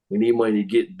this. We need money to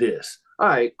get this. All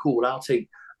right, cool. I'll take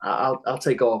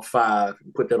off 5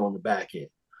 and put that on the back end.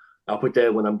 I'll put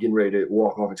that when I'm getting ready to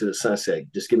walk off into the sunset.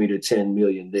 Just give me the 10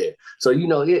 million there. So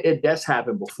that's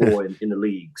happened before in the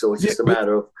league. So it's just a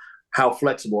matter of how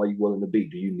flexible are you willing to be?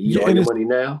 Do you need all your money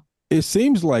now? It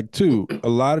seems like too, a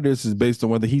lot of this is based on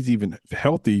whether he's even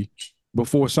healthy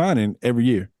before signing every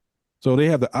year. So they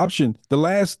have the option. The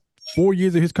last 4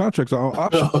 years of his contracts are all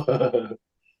options.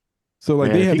 So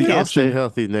like they have the option. Stay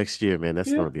healthy next year, man.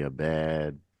 That's going to be a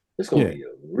bad. It's going to be a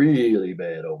really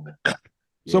bad omen.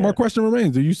 So my question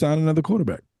remains: do you sign another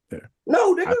quarterback there?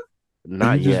 No, nigga.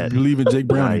 Not yet. Just believe in Jake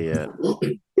Browning. Not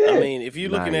yet. I mean, if you're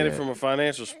looking at it from a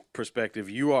financial perspective,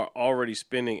 you are already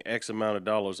spending X amount of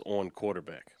dollars on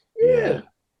quarterback. Yeah.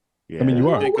 I mean, you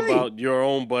are. Think about your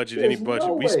own budget, any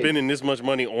budget. We spending this much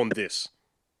money on this.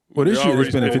 Well, this year they're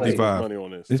spending 55.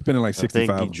 They're spending like 65.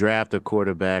 I think you draft a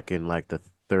quarterback in like the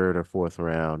 3rd or 4th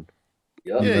round.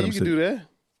 Yeah, you can do that.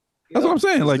 That's what I'm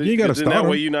saying. Like, you got to start. That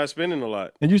way, you're not spending a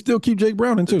lot, and you still keep Jake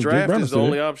Browning too. The draft is the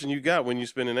only option you got when you're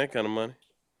spending that kind of money.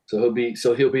 So he'll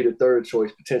be the 3rd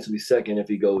choice, potentially 2nd if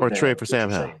he goes. Or trade for Sam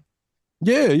Howell.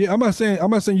 Yeah. I'm not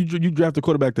saying you draft a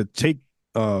quarterback to take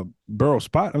Burrow's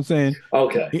spot. I'm saying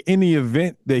in the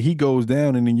event that he goes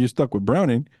down and then you're stuck with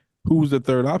Browning, who's the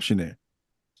 3rd option there?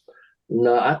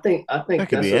 No, I think that that's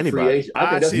could be anybody. Free agent.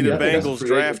 I see the Bengals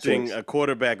drafting a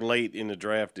quarterback late in the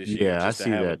draft this year. Yeah, I see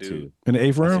that too. In the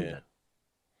 8th round?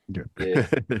 Yeah.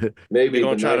 Maybe they're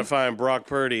going to try to find Brock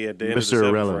Purdy at the end of the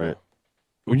 7th round.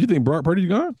 When you think Brock Purdy's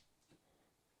gone?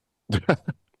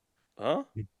 Huh?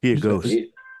 He a ghost.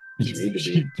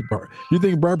 You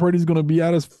think Brock Purdy's going to be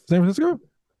out of San Francisco?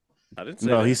 I didn't say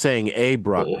no, that. he's saying a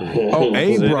Brock Purdy. Oh,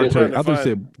 a Brock Purdy. I thought you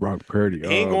said Brock Purdy. He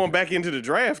ain't going back into the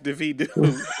draft if he do.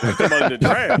 Come on the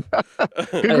draft.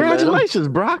 Congratulations,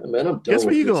 Brock. Man, guess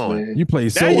where you going? Man. You play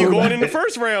so now well. You're going in the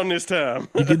 1st round this time.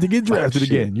 You get to get drafted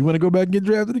again. You want to go back and get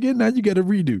drafted again? Now you got to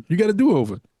redo. You got to do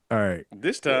over. All right.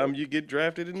 This time you get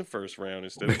drafted in the 1st round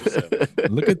instead of the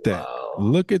 7th. Look at that. Wow.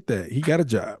 Look at that. He got a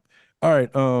job. All right.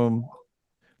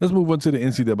 Let's move on to the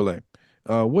NCAA.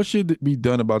 What should be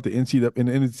done about the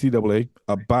NCAA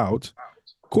about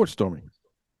court storming?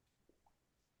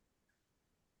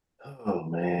 Oh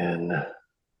man.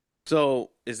 So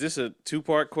is this a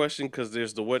 2-part question? Because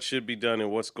there's the what should be done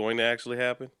and what's going to actually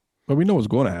happen. Well, we know what's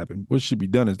going to happen. What should be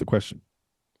done is the question.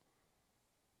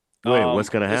 Wait, what's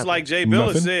going to happen? It's like Jay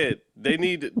Billis said. They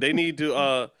need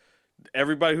to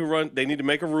everybody who run. They need to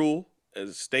make a rule,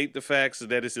 state the facts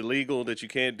that it's illegal, that you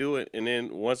can't do it, and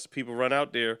then once people run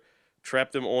out there,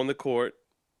 trap them on the court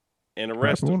and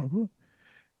arrest them.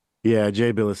 Yeah,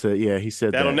 Jay Billis said. Yeah, he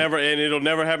said that'll never, and it'll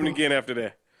never happen again after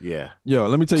that. Yeah. Yo,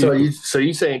 let me tell you. So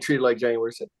you saying treat it like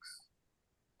January 6th?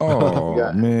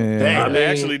 Oh man, they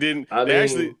actually didn't.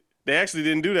 They actually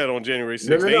didn't do that on January 6th.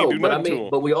 No, they ain't do nothing to them.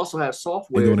 But we also have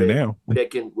software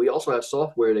We also have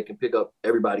software that can pick up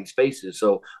everybody's faces.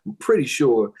 So I'm pretty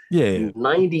sure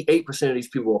 98% of these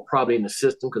people are probably in the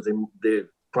system because they're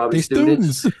probably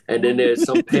students. And then there's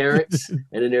some parents, and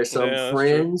then there's some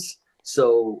friends.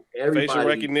 So everybody, facial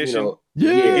recognition.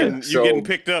 You're getting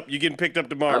picked up. You're getting picked up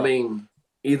tomorrow. I mean,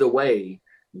 either way,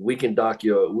 we can dock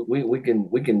we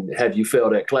can have you fail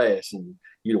that class and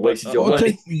you wasted your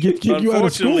money. Kick you out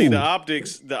of school. Unfortunately,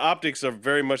 the optics are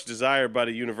very much desired by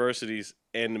the universities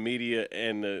and the media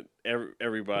and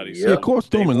everybody. Yeah, court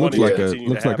storming looks like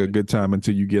a good time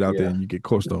until you get out there and you get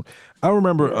court stormed. I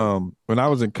remember when I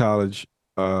was in college.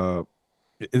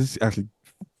 It's actually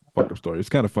a fucked up story. It's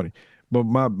kind of funny, but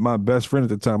my best friend at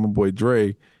the time, my boy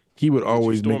Dre, he would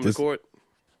always make this. Court?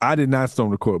 I did not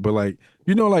storm the court, but like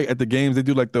at the games they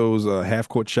do like those half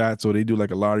court shots, or they do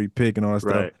like a lottery pick and all that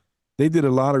stuff. They did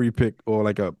a lottery pick or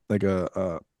like a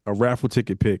raffle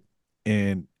ticket pick,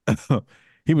 and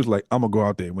he was like, "I'm gonna go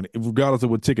out there regardless of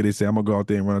what ticket they say, I'm gonna go out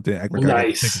there and run out there and act like I got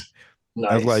a ticket."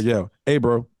 I was like, "Yo, hey,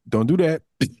 bro, don't do that.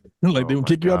 Like they gonna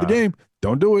kick you out the game.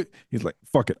 Don't do it." He's like,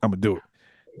 "Fuck it, I'm gonna do it."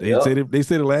 They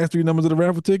say the last 3 numbers of the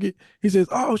raffle ticket. He says,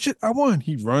 "Oh shit, I won."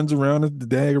 He runs around the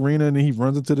DAG arena and then he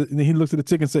runs and then he looks at the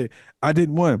ticket and say, "I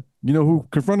didn't win." You know who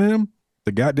confronted him?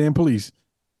 The goddamn police.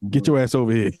 Get your ass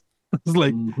over here. It's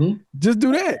like, just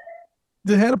do that.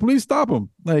 Just have the police stop him.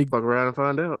 Like, fuck around and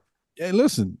find out. Hey,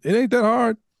 listen, it ain't that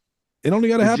hard. It only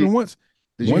got to happen once.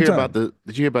 Did you hear about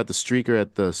the streaker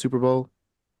at the Super Bowl?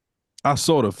 I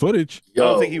saw the footage. I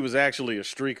don't think he was actually a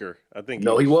streaker. I think he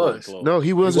was. No,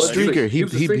 he was a streaker.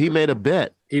 He made a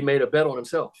bet. He made a bet on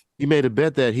himself. He made a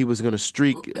bet that he was going to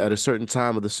streak at a certain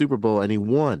time of the Super Bowl, and he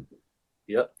won.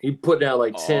 Yep, he put down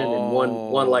like 10 and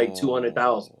won like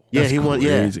 200,000. Yeah, he won.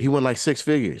 Yeah, he won like 6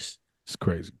 figures. It's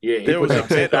crazy. Yeah, there was a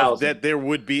bet that there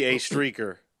would be a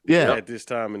streaker. At this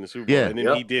time in the Super Bowl, and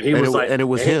then he did. And it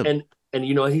was him. And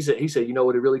he said, you know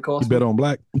what it really cost? He bet on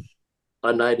black.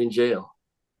 A night in jail.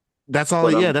 That's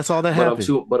all. Yeah, that's all that happened.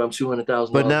 I'm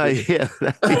 $200,000. But now, yeah,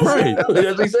 right. That's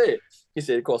what he said. He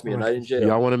said it cost me a night in jail.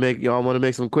 Y'all want to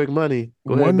make some quick money?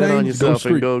 Go ahead, bet on yourself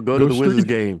and go to the Wizards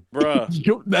game, bruh.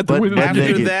 After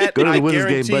that, go to the I Wizards game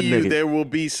guarantee butt you naked. there will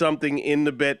be something in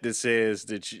the bet that says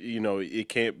that it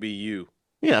can't be you.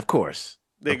 Yeah, of course.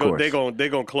 They're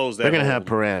gonna close that. They're gonna have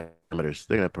parameters.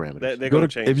 They're gonna gonna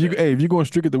change. If you're going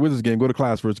strict at the Wizards game, go to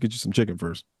class first. Get you some chicken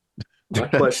first. My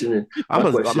question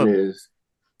is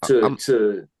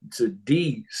to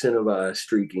de-incentivize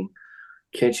streaking.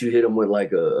 Can't you hit them with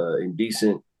like a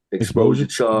indecent exposure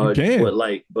charge?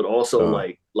 But also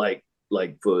like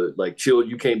for children,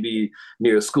 you can't be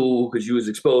near a school because you was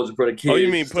exposed in front of kids. Oh, you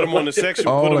mean put them on the sex?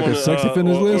 Like a sex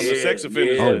offenders list? The sex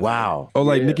offenders list. Oh wow. Oh,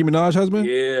 like Nicki Minaj husband?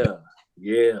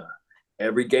 Yeah.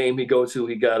 Every game he go to,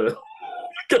 he got a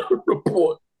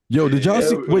report. Yo, did y'all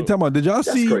see? Wait, tell me, did y'all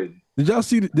see? Crazy. Did y'all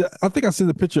see? I think I sent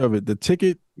a picture of it. The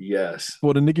ticket. Yes.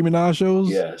 For the Nicki Minaj shows.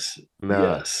 Yes. Nah.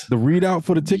 Yes. The readout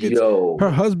for the tickets. Yo. Her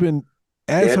husband,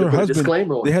 they had to put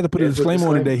a disclaimer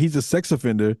on it that he's a sex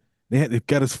offender. They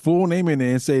got his full name in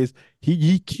there and says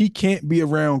he can't be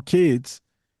around kids,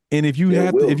 and if you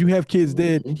have kids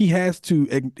dead, he has to.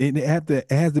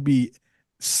 It has to be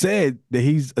said that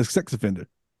he's a sex offender.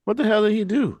 What the hell did he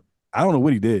do? I don't know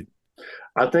what he did.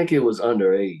 I think it was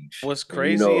underage. What's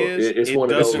crazy is it's one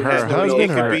of those. Her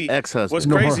husband, her ex-husband. What's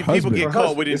crazy? People get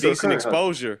caught with indecent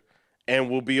exposure and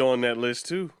will be on that list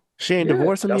too. She ain't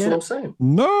divorced him yet. That's what I'm saying.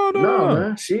 No.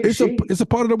 Man. It's a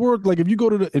part of the work. Like if you go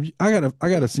to I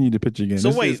gotta send you the picture again.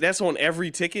 So that's on every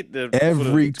ticket.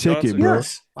 Every ticket, bro.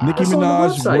 Yes. Wow. Nicki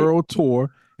Minaj World Tour.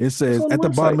 It says at the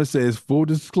bottom. It says full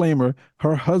disclaimer.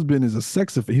 Her husband is a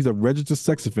sex offender. He's a registered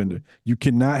sex offender. You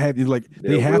cannot have. It's like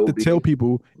they have to tell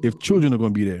people if children are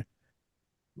going to be there.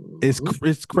 It's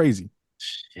crazy.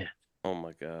 Shit. Oh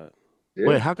my god. Yeah.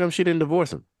 Wait, how come she didn't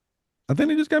divorce him? I think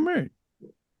they just got married.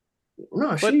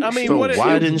 No,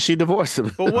 why didn't she divorce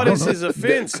him? But what is his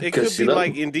offense? It could be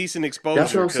like indecent exposure.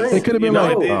 That's what I'm saying. It could have been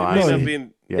I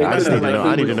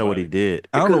need to know what he did.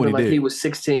 I don't know what he did. He was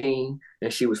 16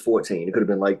 and she was 14. It could have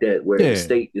been like that, where the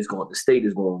state is going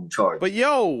to charge. But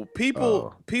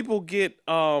people get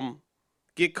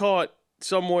caught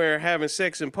somewhere having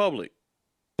sex in public.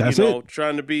 That's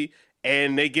trying to be,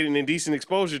 and they get an indecent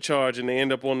exposure charge and they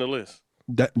end up on the list.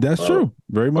 That's true.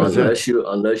 Very much. Unless you're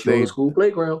on the school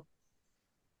playground.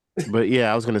 But yeah,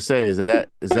 I was gonna say, is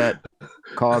that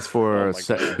cause for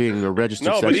being a registered?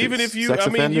 No, but even if you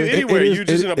anywhere, you're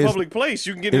just in a public place,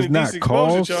 you can get an indecent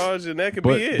exposure charge, and that could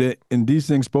be it. The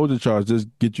indecent exposure charge just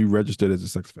get you registered as a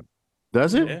sex offender.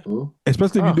 Does it? Yeah.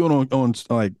 Especially if you're doing on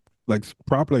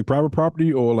private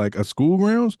property or like a school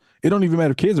grounds. It don't even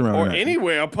matter if kids around or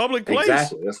anywhere, a public place.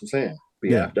 Exactly, that's what I'm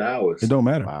saying. After hours. It don't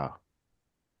matter. Wow.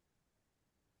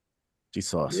 She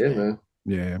saw us. Yeah, man.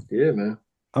 Yeah, man.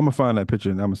 I'm gonna find that picture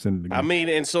and I'm gonna send it again. I mean,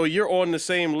 and so you're on the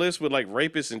same list with like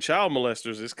rapists and child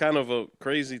molesters. It's kind of a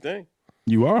crazy thing.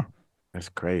 You are. That's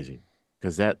crazy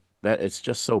because that it's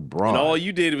just so broad. And all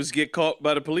you did was get caught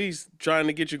by the police trying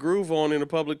to get your groove on in a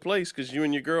public place because you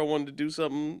and your girl wanted to do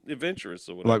something adventurous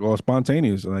or whatever. Or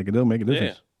spontaneous. Like it'll make a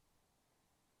difference.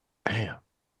 Yeah. Damn.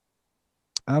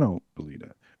 I don't believe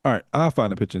that. All right, I'll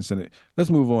find a picture and send it. Let's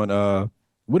move on.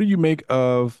 What do you make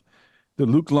of the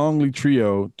Luke Longley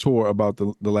trio tour about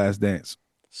the Last Dance?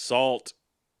 Salt.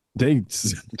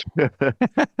 Dates.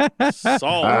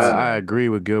 Salt. I agree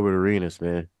with Gilbert Arenas,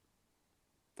 man.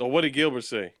 Oh, what did Gilbert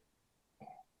say?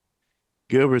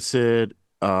 Gilbert said,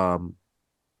 I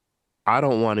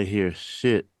don't want to hear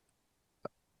shit.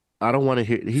 I don't want to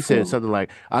hear, he said something like,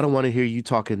 I don't want to hear you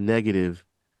talking negative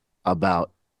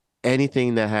about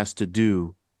anything that has to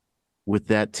do with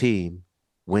that team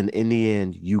when in the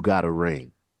end you got a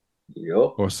ring.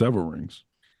 Yep. Or several rings.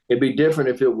 It'd be different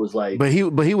if it was like. But he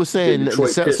was saying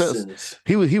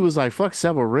he was like, fuck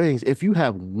several rings. If you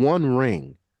have one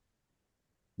ring,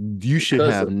 you should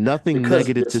have nothing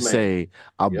negative to say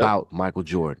about Michael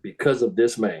Jordan. Because of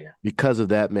this man. Because of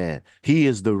that man. He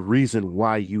is the reason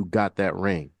why you got that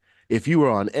ring. If you were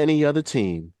on any other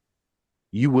team,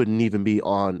 you wouldn't even be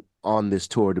on this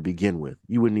tour to begin with.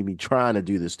 You wouldn't even be trying to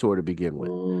do this tour to begin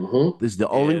with. Mm-hmm. This is the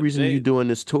only reason you're doing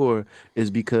this tour is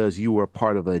because you were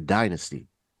part of a dynasty.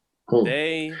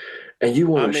 And you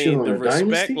want to shit on the a respect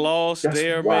dynasty? lost That's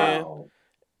there, wild. man.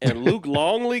 And Luke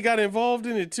Longley got involved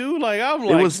in it too. Like I'm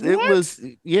like, it was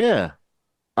yeah.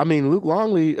 I mean, Luke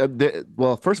Longley.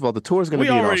 Well, first of all, the tour is going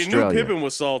to be in Australia. We already knew Pippen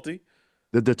was salty.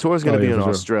 The tour is going to be in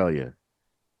Australia,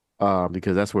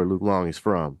 because that's where Luke Longley's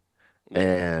from,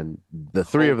 and the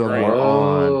three of them were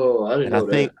on. I didn't know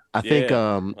that. I think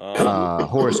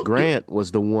Horace Grant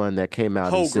was the one that came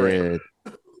out and said,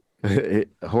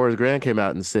 Horace Grant came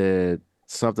out and said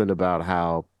something about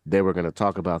how they were going to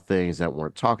talk about things that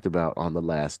weren't talked about on The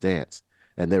Last Dance,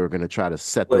 and they were going to try to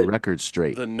set the record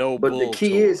straight. The no But bull the key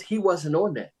tour. is he wasn't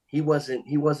on that. He wasn't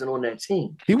on that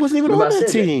team. He wasn't even Remember on that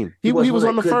team. He was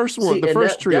on the first one, the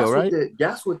first trio, right?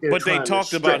 That's what they're. But they trying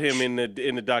talked to about stretch. him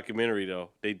in the documentary,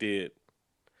 though. They did.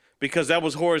 Because that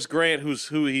was Horace Grant,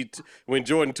 when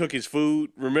Jordan took his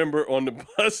food. Remember on the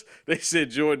bus, they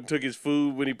said Jordan took his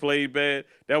food when he played bad.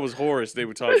 That was Horace they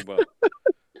were talking about.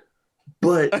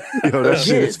 But that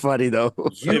shit is funny though.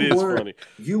 It is funny.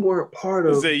 You weren't part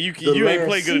of. Say you ain't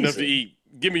play good enough to eat.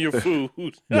 Give me your food.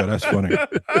 Yeah, that's funny.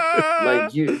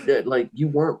 you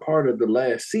weren't part of the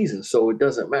last season, so it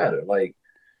doesn't matter. Like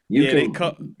you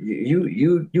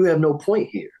have no point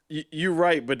here. You're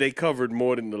right, but they covered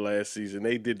more than the last season.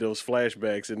 They did those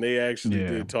flashbacks, and they actually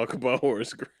did talk about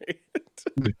Horace Grant.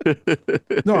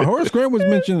 No, Horace Grant was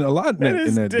mentioned a lot in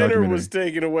his that dinner documentary. was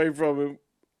taken away from him.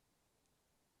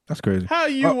 That's crazy. How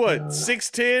you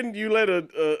 6'10"? You let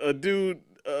a dude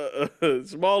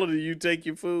smaller than you take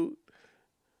your food?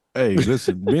 Hey,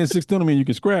 listen, being 6'10" don't mean you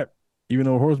can scrap. Even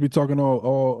though Horace be talking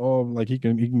all like he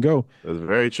can go. That's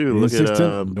very true. Look at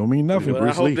don't mean nothing. Well,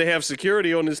 I hope they have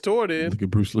security on this tour then. Look at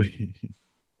Bruce Lee.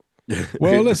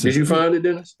 Well, listen. Did you find it,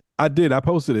 Dennis? I did. I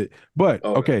posted it. But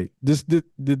okay, the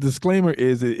disclaimer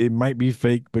is it might be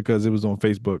fake because it was on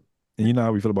Facebook. And you know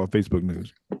how we feel about Facebook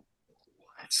news.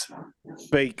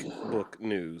 Fake book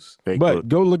news.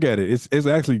 Go look at it. It's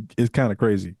actually kind of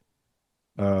crazy.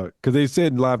 Because they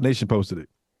said Live Nation posted it.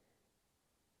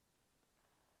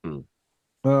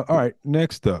 All right,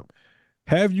 next up.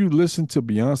 Have you listened to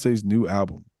Beyonce's new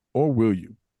album, or will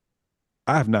you?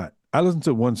 I have not. I listened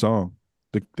to one song,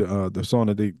 the song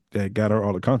that got her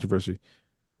all the controversy,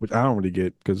 which I don't really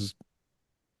get because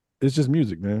it's just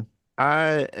music, man.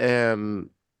 I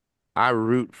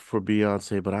root for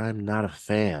Beyonce, but I'm not a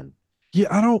fan.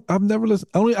 Yeah, I've never listened.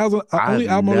 Only album I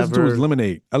listened to was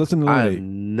Lemonade. I listened to Lemonade. I've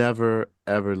never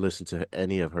ever listened to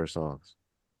any of her songs.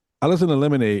 I listened to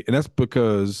Lemonade, and that's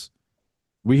because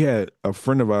we had a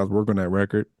friend of ours work on that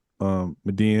record.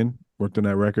 Median worked on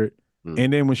that record.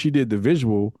 And then when she did the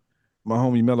visual, my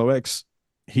homie Mellow X,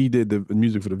 he did the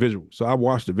music for the visual. So I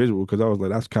watched the visual because I was like,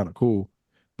 that's kind of cool.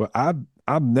 But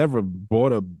I've never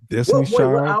bought a Destiny's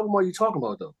Child. What album are you talking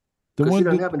about though? Because she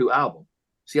doesn't have a new album.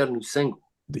 She had a new single.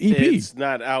 The EP. It's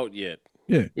not out yet.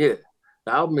 Yeah. Yeah.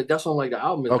 The album, that's on like the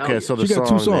album is okay, out so yet. the got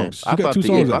two songs. She got two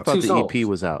songs out. I thought Two the songs. EP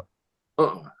was out.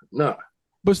 No.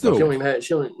 But still, I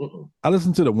I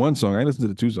listened to the one song. I listened to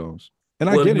the two songs. And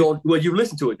I get it. Well, you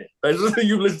listen to it then.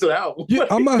 You listen to the album. Yeah,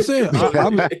 I'm not saying.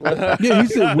 Yeah, he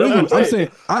said, will you? I'm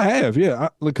saying, I have, yeah.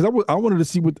 Because I wanted to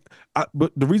see but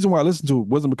the reason why I listened to it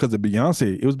wasn't because of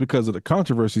Beyonce. It was because of the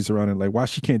controversy surrounding, like, why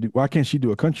can't she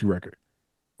do a country record?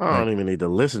 I don't even need to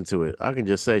listen to it. I can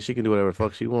just say she can do whatever the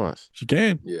fuck she wants. She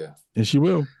can. Yeah. And she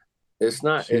will. It's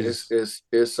not, it's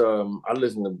I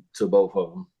listen to both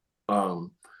of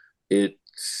them. It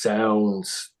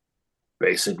sounds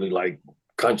basically like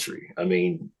country. I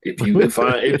mean, if you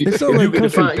define, you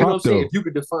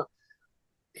could define.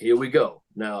 Here we go.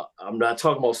 Now, I'm not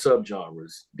talking about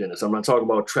subgenres, Dennis. I'm not talking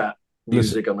about trap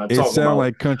music. I'm not talking about. It sounds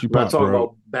like country pop. I'm not talking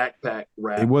about backpack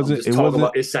rap.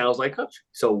 It sounds like country.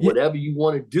 So whatever you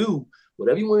want to do,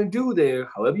 there,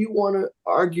 however you want to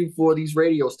argue for these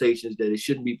radio stations that it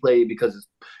shouldn't be played because it's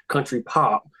country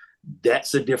pop,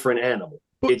 that's a different animal.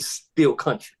 But it's still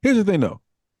country. Here's the thing, though.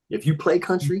 If you play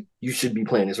country, you should be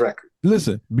playing this record.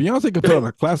 Listen, Beyonce can put out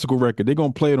a classical record. They're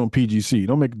going to play it on PGC.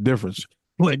 Don't make a difference.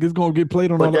 Like, it's going to get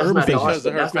played on all the urban stations.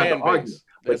 That's not the argument.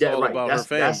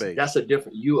 That's a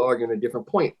different, you arguing a different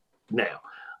point now.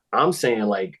 I'm saying,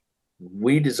 like,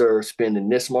 we deserve spending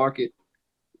this market.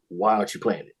 Why aren't you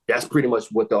playing it? That's pretty much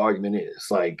what the argument is.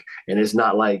 Like, and it's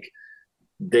not like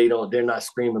they're not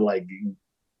screaming like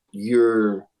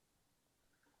you're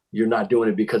not doing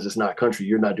it because it's not country.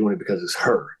 You're not doing it because it's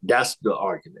her. That's the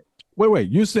argument. Wait.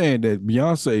 You're saying that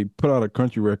Beyonce put out a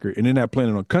country record and they're not playing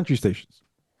it on country stations?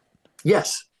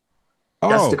 Yes.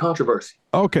 That's the controversy.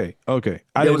 Okay. I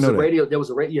there didn't know that. There was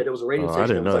a radio station. I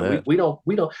didn't know that. We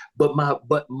don't.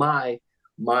 But my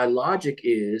logic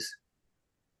is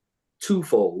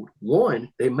twofold.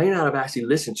 One, they may not have actually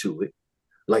listened to it.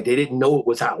 Like they didn't know it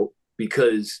was out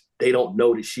because they don't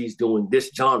know that she's doing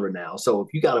this genre now. So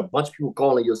if you got a bunch of people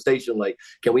calling your station like,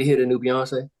 can we hear the new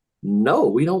Beyonce? No,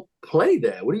 we don't play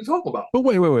that. What are you talking about? But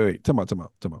wait. Time out.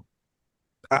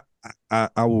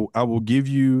 I will give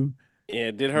you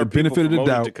did her the benefit of the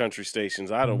doubt to country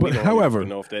stations? I don't. But we don't however, even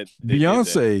know if that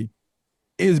Beyonce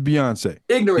is Beyonce.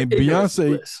 Ignorant. And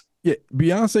Beyonce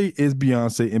is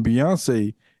Beyonce, and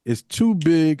Beyonce is too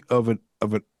big of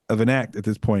of an act at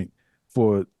this point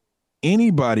for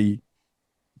anybody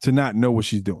to not know what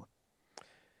she's doing.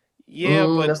 Yeah,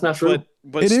 but that's not true.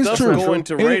 But it stuff is true. Going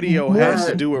to radio has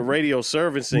to do with radio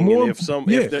servicing, and if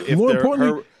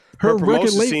her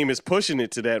promotion team is pushing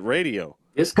it to that radio,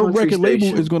 her record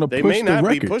label is going to push the record. They may not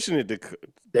be pushing it to,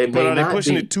 but are they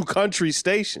pushing it to country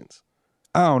stations?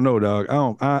 I don't know, dog.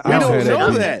 We don't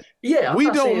know that. Yeah,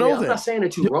 we don't know that. I'm not saying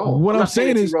that you're wrong. What I'm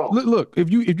saying is, look, if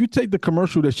you take the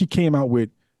commercial that she came out with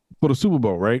for the Super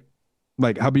Bowl, right?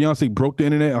 Like how Beyonce broke the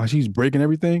internet, how she's breaking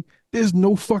everything. There's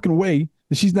no fucking way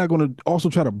that she's not going to also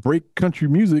try to break country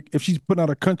music if she's putting out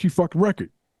a country fucking record.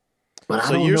 But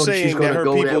so you're saying that her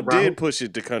people did push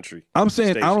it to country? I'm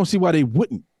saying I don't see why they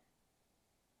wouldn't.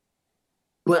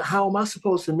 But how am I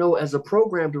supposed to know as a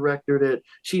program director that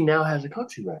she now has a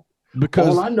country record? Because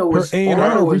all I know is her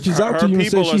A&R reaches out to you and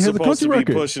says she has a country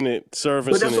record. Pushing it,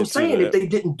 servicing. But that's what I'm saying. If they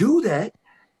didn't do that,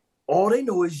 all they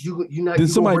know is you're not then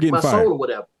somebody getting fired or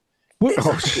whatever. What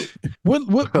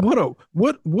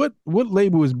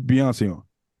label is Beyonce on?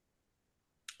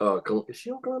 Is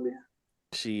she on Columbia?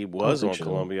 She was on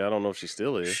Columbia. I don't know if she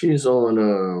still is. She's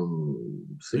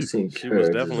on 16 She was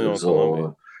definitely on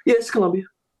Columbia. Yeah, it's Columbia.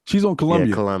 She's on Columbia.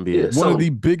 Yeah, Columbia. One of the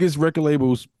biggest record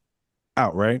labels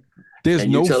out, right? There's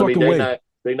no fucking way.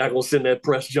 They're not gonna send that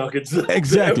press junket.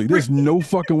 Exactly. There's no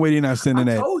fucking way they're not sending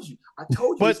that. I told you.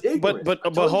 But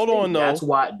hold on, though. That's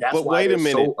why. But wait a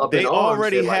minute. They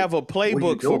already have a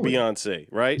playbook for Beyonce,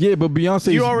 right? Yeah, but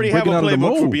Beyonce. You already have a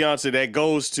playbook for Beyonce that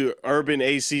goes to urban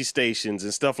AC stations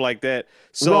and stuff like that.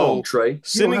 So wrong, Trey.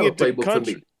 Sending it to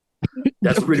country.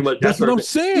 That's pretty much. That's what I'm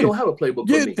saying. You don't have a playbook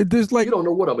for me. There's like you don't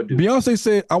know what I'm gonna do. Beyonce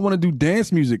said, "I want to do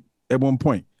dance music." At one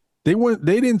point, they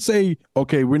didn't say,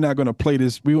 "Okay, we're not going to play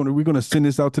this. We're going to send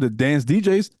this out to the dance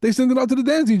DJs." They sent it out to the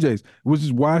dance DJs, which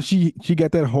is why she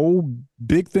got that whole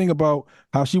big thing about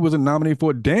how she wasn't nominated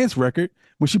for a dance record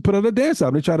when she put out a dance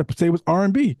album. They tried to say it was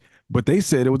R&B, but they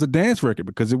said it was a dance record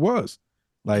because it was.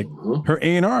 Like her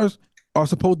A&Rs are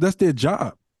supposed. That's their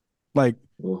job. Like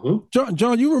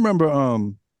John, you remember?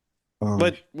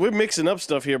 But we're mixing up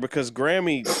stuff here because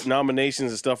Grammy nominations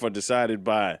and stuff are decided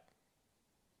by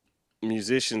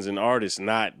musicians and artists,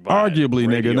 not by arguably,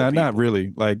 nigga, not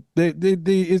really. Like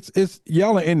it's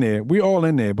y'all are in there. We all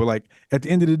in there, but like at the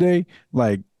end of the day,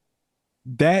 like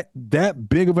that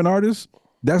big of an artist,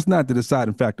 that's not the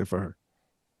deciding factor for her.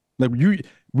 Like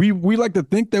we like to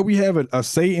think that we have a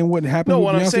say in what happens. No,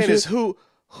 what I'm saying is who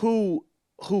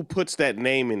puts that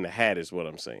name in the hat is what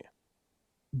I'm saying.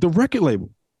 The record label.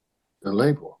 The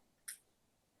label.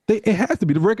 It has to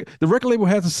be the record. The record label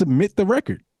has to submit the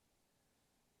record.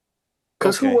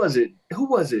 Because who was it?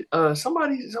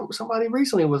 Somebody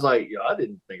recently was like, "Yo, I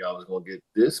didn't think I was gonna get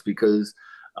this because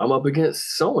I'm up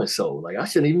against so and so. Like, I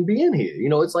shouldn't even be in here." You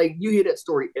know, it's like you hear that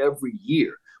story every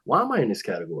year. Why am I in this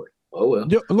category? Oh well.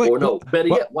 Yeah, or no, better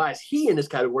yet, why is he in this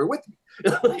category with me?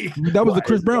 That was the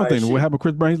Chris Brown thing. What happened with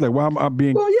Chris Brown? He's like, "Why am I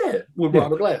being?" Well, yeah, with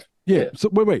Robert Glasper. Yeah. So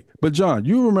wait. But John,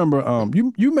 you remember?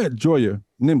 You met Joya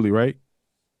Nimbley, right?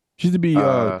 She used to be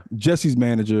Jesse's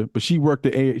manager, but she worked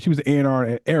she was an A&R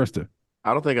at Arista.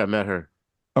 I don't think I met her.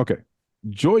 Okay.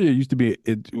 Joya used to be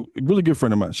a really good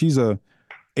friend of mine. She's a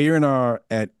A&R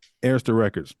at Arista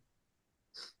Records.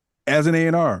 As an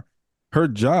A&R, her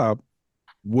job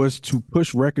was to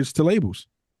push records to labels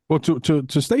or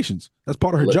to stations. That's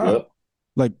part of her job.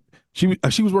 Like she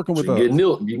was working with you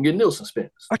can get Nielsen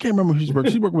spins. I can't remember who she's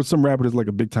working. She worked with some rapper that's like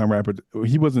a big time rapper.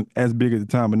 He wasn't as big at the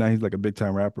time, but now he's like a big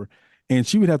time rapper. And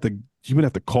she would have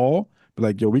to call, be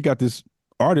like, "Yo, we got this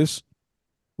artist.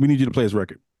 We need you to play his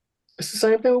record." It's the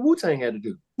same thing what Wu-Tang had to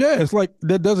do. Yeah, it's like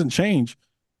that doesn't change.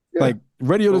 Yeah. Like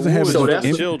radio doesn't have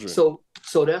children.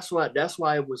 So that's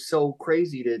why it was so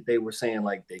crazy that they were saying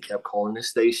like they kept calling this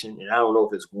station, and I don't know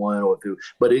if it's one or two,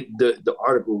 but the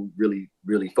article really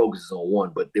focuses on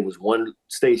one. But there was one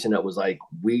station that was like,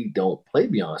 "We don't play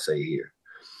Beyonce here,"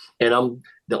 and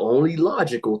the only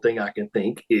logical thing I can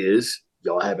think is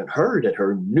y'all haven't heard that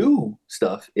her new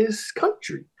stuff is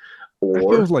country. Or it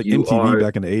feels like MTV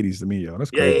back in the 80s to me, yo.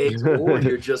 That's crazy. Yeah, or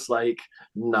you're just like,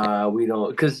 nah, we don't,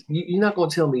 because you're not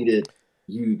gonna tell me that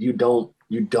you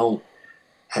don't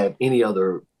have any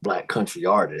other black country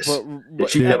artists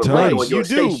that you haven't played on your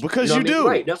station. Because you do.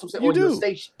 Right, that's what I'm saying. On your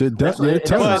station. That's what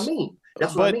I mean.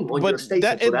 That's what I mean. On your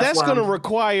station. That's going to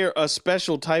require a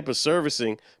special type of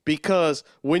servicing because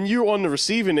when you're on the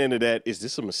receiving end of that, is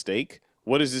this a mistake?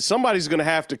 What is it? Somebody's going to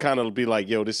have to kind of be like,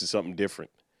 yo, this is something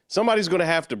different. Somebody's going to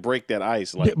have to break that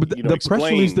ice. Like, but the press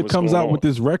release that comes out with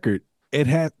this record, it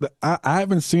had. I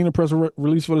haven't seen a press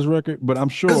release for this record, but I'm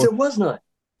sure because there was none.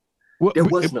 Well, there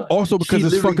was none. Also because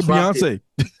it's fucking Beyonce.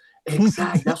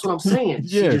 Exactly. That's what I'm saying.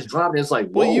 She just dropped it. It's like,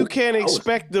 whoa. Well, you can't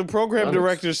expect the program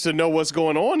directors to know what's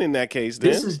going on in that case.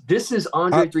 Then this is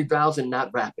Andre 3000 not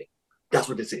rapping. That's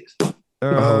what this is.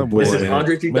 This is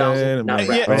Andre 3000 not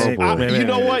rapping. You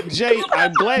know what, Jay?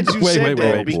 I'm glad you said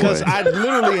that because I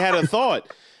literally had a thought.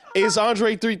 Is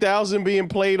Andre 3000 being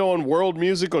played on world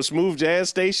music or smooth jazz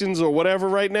stations or whatever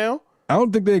right now? I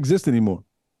don't think they exist anymore.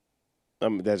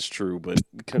 That's true, but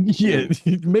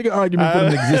make an argument for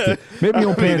them existing. Maybe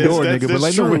on Pandora, nigga, but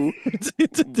like true.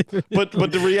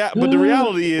 but the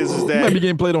reality is that he might be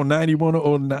getting played on 91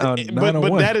 or 901.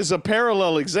 But that is a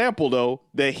parallel example, though,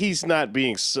 that he's not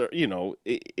being,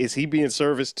 is he being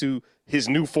serviced to his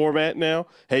new format now?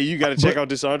 Hey, you got to check out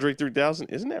this Andre 3000.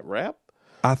 Isn't that rap?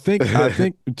 I think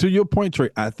to your point,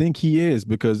 Trey, I think he is,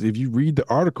 because if you read the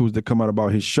articles that come out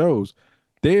about his shows,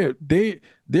 they're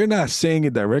not saying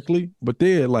it directly, but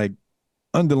they're like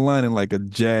underlining like a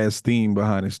jazz theme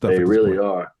behind his stuff. They really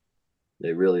are.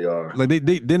 They really are. Like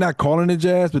they're not calling it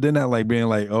jazz, but they're not like being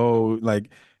like, oh,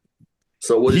 like.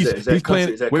 So what is that? Is that he's playing.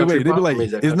 Wait. They'd be like,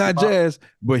 it's not jazz,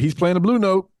 but he's playing a blue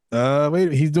note.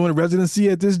 Wait, he's doing a residency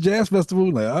at this jazz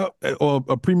festival, like or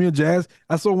a premier jazz.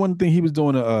 I saw one thing he was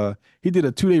doing. He did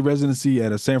a 2-day residency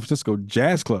at a San Francisco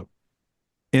jazz club,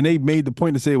 and they made the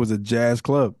point to say it was a jazz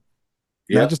club.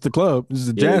 Not just the club. This is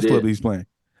a jazz club that he's playing.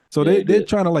 So they're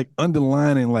trying to like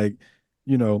underline and like,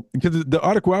 because the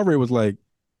article I read was like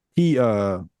he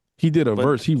did a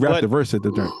verse. He rapped a verse at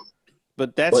the turn.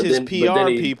 But that's his PR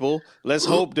people. Let's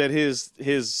hope that his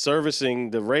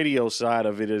servicing the radio side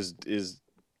of it is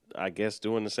I guess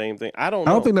doing the same thing. I don't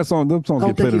know. I don't think that song. Them songs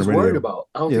get played on the radio.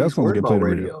 I don't think he's worried about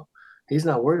radio. He's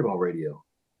not worried about radio.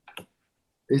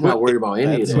 He's not worried about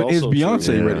any of that. But is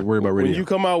Beyonce worried about radio? When you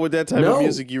come out with that type of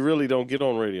music, you really don't get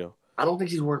on radio. I don't think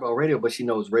she's worried about radio, but she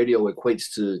knows radio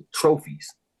equates to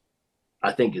trophies.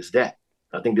 I think it's that.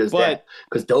 I think there's that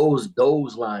because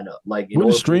those line up like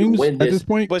streams at this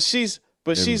point. But she's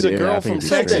a girl from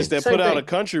Texas that put out a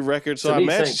country record, so I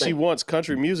imagine she wants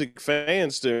country music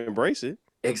fans to embrace it.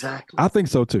 Exactly. I think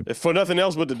so too. For nothing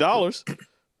else but the dollars.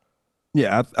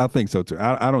 Yeah, I think so too.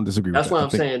 I don't disagree with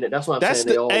that.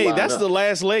 That's the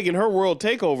last leg in her world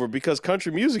takeover because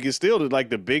country music is still like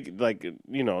the big,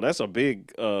 that's a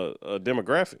big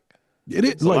demographic. It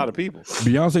is a lot of people.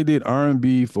 Beyonce did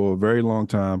R&B for a very long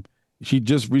time. She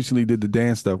just recently did the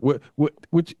dance stuff.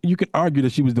 Which you can argue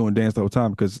that she was doing dance the whole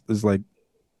time because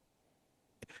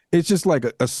it's just like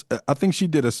I think she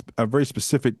did a very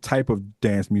specific type of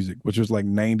dance music, which was like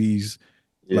 90s,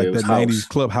 like that house. 90s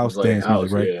clubhouse dance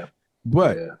music, right? Yeah.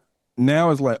 But now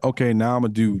it's like, okay, now I'm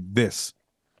gonna do this,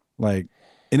 like,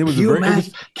 and it was can you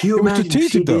imagine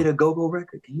if she did a go-go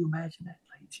record? Can you imagine that?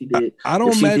 Like she did. I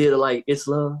don't. She did like It's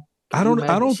Love. I don't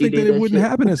think that it wouldn't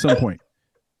happen at some point.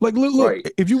 Like, look. Right.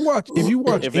 If you watch,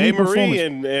 if A-Marie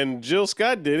and Jill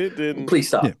Scott did it, then please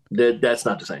stop. Yeah. That's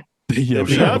not the same. Yeah,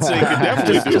 Beyonce could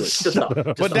definitely do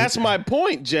it. Just that's my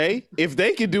point, Jay. If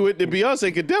they could do it, then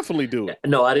Beyonce could definitely do it.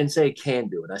 No, I didn't say can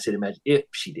do it. I said imagine if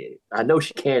she did it. I know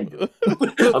she can do it.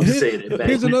 I'm just saying it.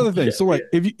 Here's another thing. So, like,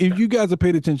 if you guys have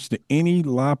paid attention to any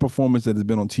live performance that has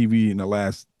been on TV in the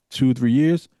last 2-3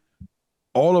 years,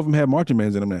 all of them have marching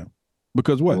bands in them now.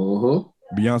 Because what?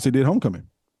 Beyonce did Homecoming.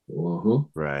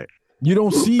 Right. You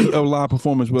don't see a live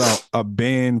performance without a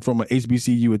band from an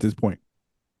HBCU at this point.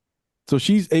 So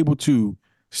she's able to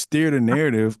steer the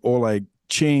narrative or like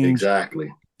change.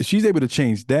 Exactly. She's able to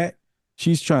change that.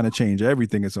 She's trying to change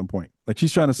everything at some point. Like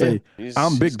she's trying to say,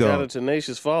 I'm big dog. She's got a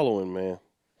tenacious following, man.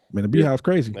 Man, the Beehive's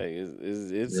crazy. Like,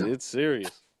 it's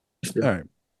serious. All right.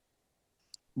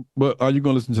 But are you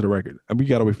going to listen to the record? We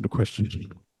got away from the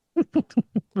question.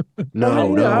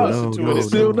 No.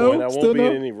 Still no. I won't be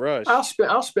in any rush. I'll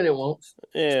spin it once.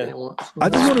 Yeah. I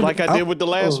just wanted like I did with the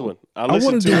last one. I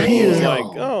listened to it and was like,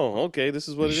 oh, okay, this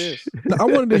is what it is. I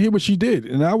wanted to hear what she did,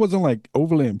 and I wasn't like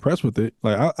overly impressed with it.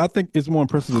 Like I think it's more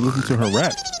impressive to listen to her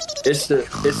rap. It's the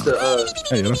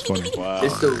hey, that's funny. Wow.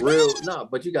 It's the real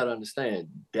but you gotta understand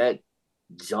that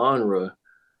genre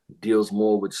deals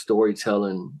more with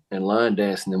storytelling and line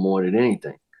dancing than more than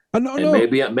anything. No.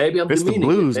 Maybe I'm demeaning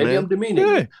blues, it. Maybe I'm demeaning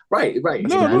it. Right.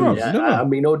 No. I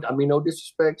mean no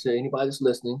disrespect to anybody that's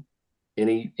listening,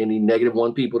 any negative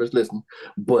one people that's listening,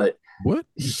 but what?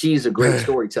 She's a great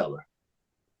storyteller.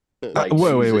 Like,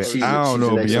 wait. I don't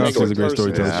know. Beyonce's a great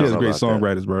storyteller. She has great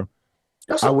songwriters, bro.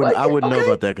 I wouldn't know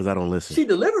about that because I don't listen. She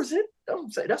delivers it.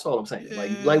 That's all I'm saying.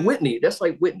 Like Whitney. That's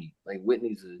like Whitney. Like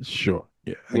Whitney's a sure.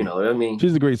 Yeah. You know what I mean?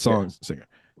 She's a great song singer.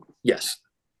 Yes.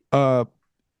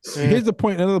 Here's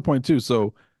another point too.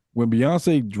 So when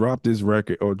Beyonce dropped this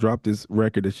record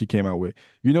that she came out with,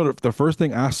 the first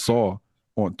thing I saw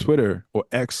on Twitter or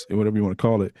X or whatever you want to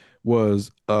call it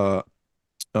was a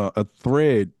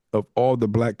thread of all the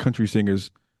black country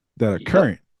singers that are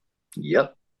current.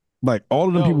 Yep. Like all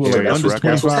of them people were like under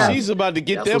 25. She's about to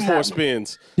get them more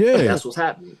spins. Yeah, that's what's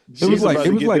happening. It was like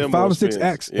 5 or 6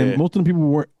 acts, and most of them people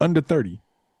were under 30.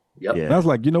 Yep. And I was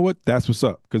like, you know what? That's what's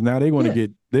up, because now they want to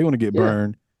get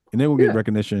burned, and they will get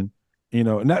recognition. You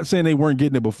know, not saying they weren't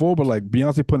getting it before, but like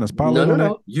Beyonce putting a spotlight on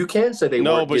that. You can say they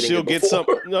weren't but she'll get some.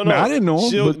 No, I didn't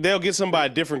know. They'll get some by a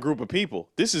different group of people.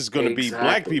 This is going to be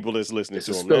black people that's listening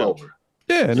to them now.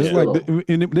 Yeah, and it's like,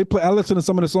 and they play. I listened to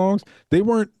some of the songs. They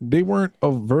weren't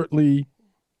overtly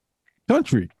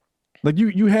country. Like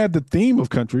you had the theme of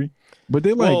country, but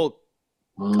they like a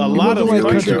lot of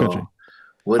country.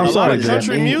 A lot of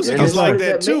country music is like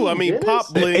that too. I mean,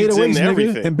 pop bleeds into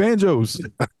everything. And banjos.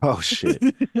 Oh shit.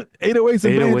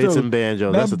 808s and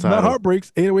banjos. That's the title. Not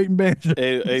heartbreaks. 808 and banjos.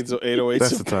 808s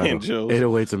That's the title.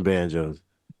 808s and banjos.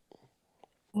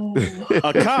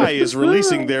 Akai is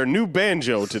releasing their new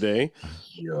banjo today.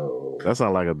 Yo, that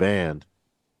sounds like a band.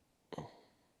 All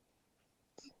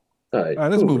right,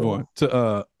 let's move on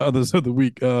to others of the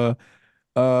week.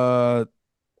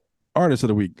 Artists of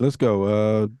the week. Let's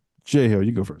go. Jay Hill,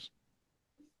 you go first.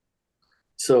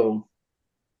 So,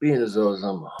 being as though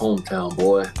I'm a hometown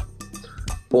boy,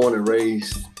 born and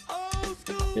raised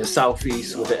in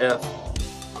Southeast with the F,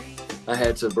 I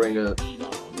had to bring up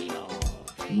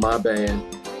my band,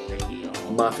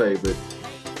 my favorite.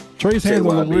 Trey's hands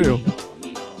on the wheel.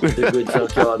 The Good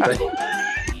Junkyard Band.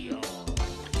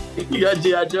 You got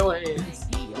G.I. Joe hands.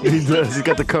 He does. He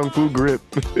got the kung fu grip.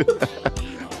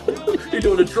 You're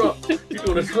doing a Trump. You're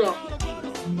doing a Trump.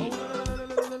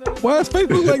 Why is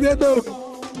Facebook like that though?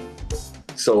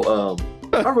 So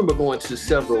I remember going to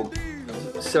several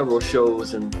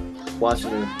shows and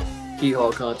watching the Hee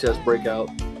Haw contest break out.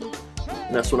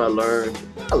 And that's when I learned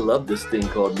I love this thing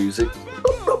called music.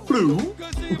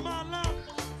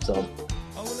 So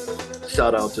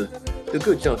shout out to the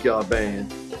Good Junkyard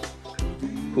Band,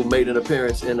 who made an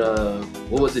appearance in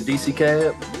what was it, DC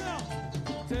Cab?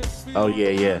 Oh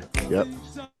yeah. Yep.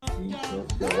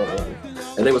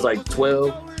 And they was like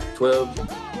 12,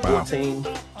 14.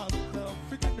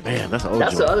 Man, that's an old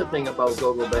That's joint. the other thing about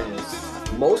go-go bands.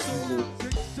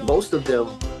 Most of them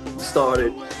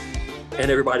started and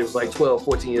everybody was like 12,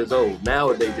 14 years old.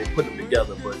 Nowadays they put them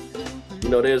together, but you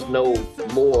know, there's no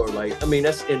more like, I mean,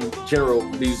 that's in general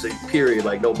music, period.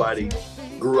 Like nobody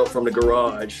grew up from the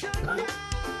garage.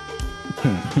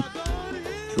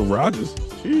 Garages?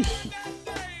 Sheesh.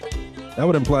 That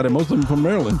would imply that most of them from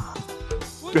Maryland.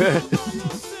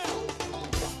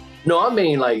 No, I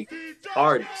mean like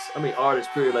artists. I mean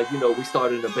artists, period. Like, you know, we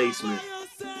started in the basement.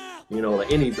 You know, like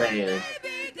any band.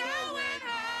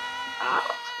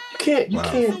 You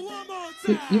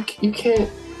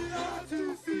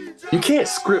can't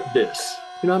script this.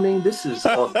 You know what I mean? This is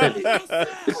authentic.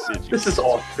 This is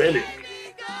authentic.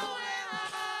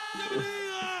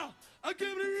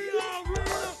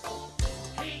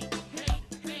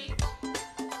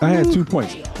 I had 2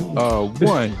 points.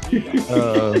 One,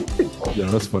 yeah,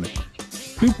 that's funny.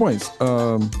 2 points.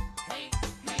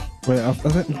 Wait,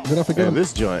 did I forget? Man,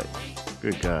 this joint.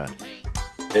 Good God.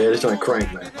 Yeah, this joint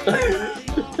crank, man.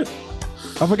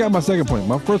 I forgot my second point.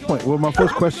 My first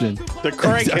question. The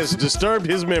crank has disturbed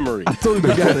his memory. I totally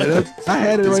forgot it. I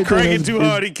had it right there. It's cranking too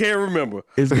hard, he can't remember.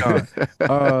 It's gone.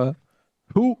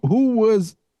 Who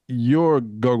was your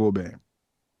go-go band?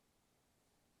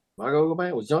 My go-go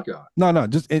band was Junkyard. No,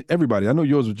 just everybody. I know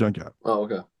yours was Junkyard. Oh,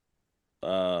 okay.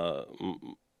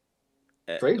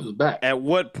 Trey's was back. At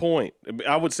what point?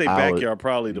 I would say Backyard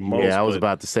probably the most. Yeah, I was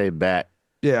about to say back.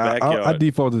 Yeah, I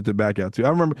defaulted to Backyard too. I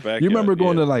remember. You remember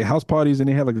going to like house parties and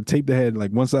they had like the tape that had like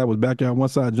one side was Backyard, one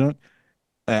side Junk.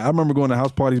 I remember going to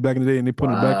house parties back in the day and they put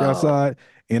the Backyard side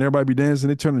and everybody be dancing.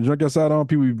 They turn the Junkyard side on.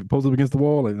 People be posted up against the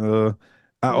wall and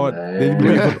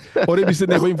they'd be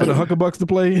sitting there waiting for the Huckabucks to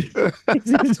play.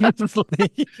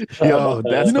 Yo,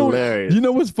 that's hilarious. You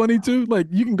know what's funny too? Like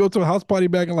you can go to a house party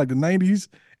back in like the 90s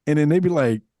and then they be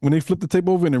like, when they flip the tape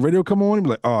over and the radio come on, and be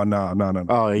like, oh, no.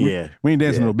 Oh, yeah. We ain't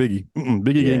dancing no Biggie.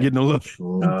 Biggie ain't getting no love.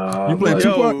 You play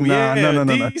Tupac? No.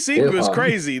 DC was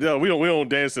crazy. No, we don't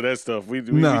dance to that stuff. We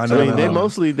They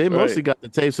mostly got the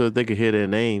tape so that they could hear their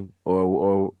name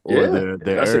or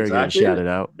their era getting shouted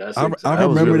out. I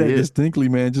remember that distinctly,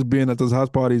 man. Just being at those house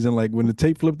parties and like when the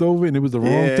tape flipped over and it was the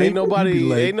wrong tape. Ain't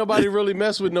nobody really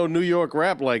mess with no New York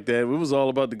rap like that. It was all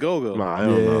about the go-go. Nah, I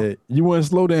don't know. You weren't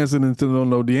slow dancing until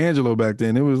no D'Angelo back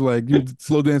then. It was like you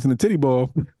slow dancing the titty ball.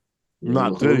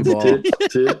 Not titty ball.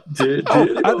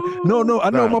 I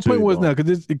know my point was now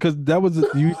because that was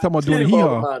you talking about doing Hee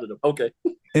Haw. Okay.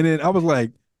 And then I was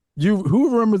like,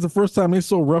 Who remembers the first time they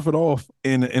saw Rough It Off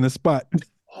in a spot?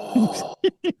 Oh,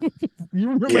 You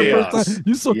remember Chaos. the first time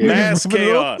you saw Mass Rough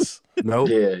It Off? chaos. Nope.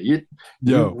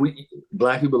 yeah.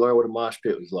 Black people learn what a mosh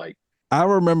pit was like. I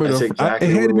remember That's exactly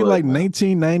it had what to be it was, like man.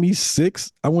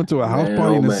 1996. I went to a house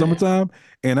party in the summertime,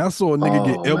 and I saw a nigga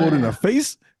get elbowed in the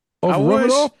face off Rough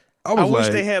It Off. I wish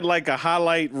they had like a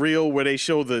highlight reel where they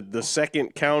show the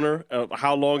second counter of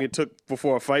how long it took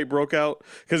before a fight broke out.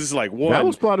 Because it's like 1, That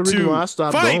was part of the reason why I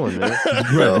stopped going, man.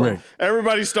 Right.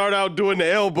 Everybody start out doing the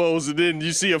elbows, and then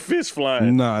you see a fist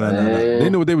flying. No. They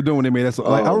knew what they were doing when they made that song.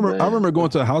 Like I remember going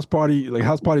to a house party, like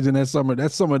house parties in that summer.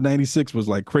 That summer of '96 was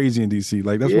like crazy in DC.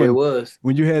 Like that's when it was.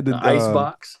 When you had the ice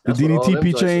box, the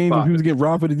DDTP chains, when people was getting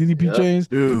robbed for the DDP chains.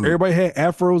 Dude. Everybody had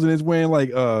afros and it's wearing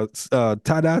like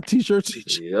tie-dye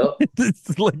t-shirts. Yep.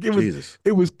 It's like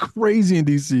it was crazy in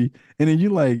DC. And then you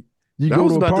go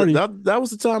to a party. That was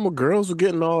the time when girls were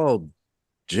getting all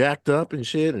jacked up and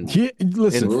shit. And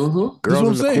listen,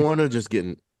 girls in the corner just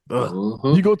getting.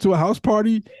 You go to a house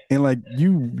party and like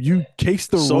you case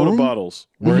the soda room. bottles.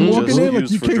 When you walk in there,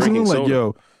 like you case the room, like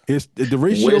yo, it's the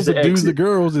ratio of the dudes to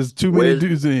girls is too many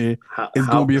dudes in here. It's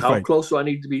gonna be a fight. How close do I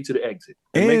need to be to the exit?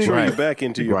 And make sure you're back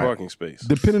into your parking space.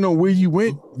 Depending on where you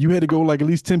went, you had to go like at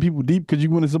least 10 people deep because you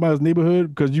went in somebody's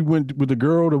neighborhood because you went with the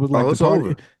girl that was like the party.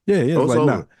 Over. Yeah, it's like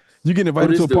over. nah. You get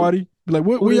invited to a party, be like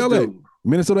where y'all at?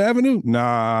 Minnesota Avenue?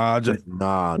 Nah,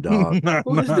 nah, dog.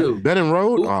 Who this dude? Benning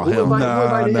Road? Oh hell,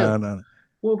 nah.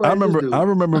 I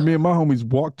remember me and my homies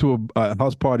walked to a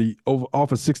house party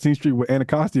off of 16th Street where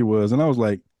Anacostia was, and I was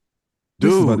like,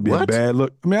 "This is about to be a bad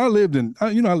look." I mean, I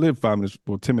lived 5 minutes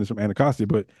or 10 minutes from Anacostia,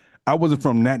 but I wasn't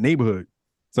from that neighborhood,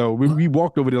 so we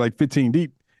walked over there like 15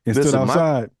 deep and stood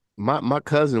outside. My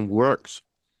cousin works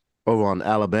over on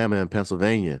Alabama and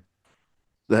Pennsylvania.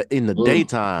 In the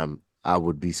daytime, I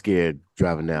would be scared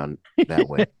driving down that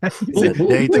way. In the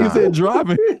daytime, he said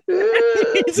driving.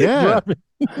 Driving.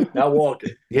 Not walking.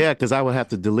 Yeah, because I would have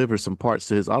to deliver some parts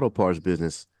to his auto parts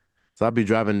business. So I'd be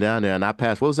driving down there and I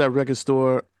passed, what was that record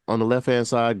store on the left-hand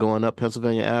side going up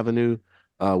Pennsylvania Avenue?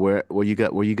 Where you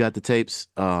got the tapes?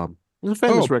 It was a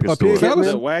famous record store.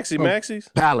 The Waxy Maxie's?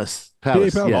 Palace. PA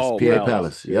Yes, Palace. PA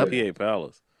Palace. Yep. PA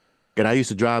Palace. And I used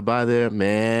to drive by there,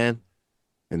 man.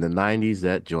 In the 90s,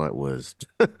 that joint was.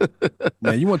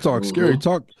 Man, you want to talk scary?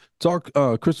 Talk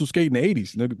Crystal Skate in the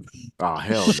 80s, nigga. Oh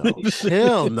hell no,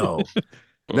 hell no.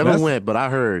 Never went, but I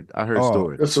heard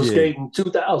stories. Crystal Skate in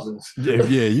 2000s.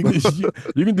 Yeah.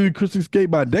 You can do Crystal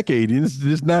Skate by decade, and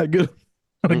it's not good.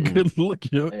 Not a good look,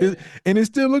 yo. And it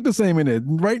still look the same in it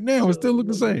right now. It still look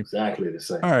the same. Exactly the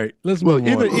same. All right, let's move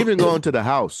on. Even going to the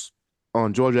house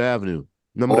on Georgia Avenue.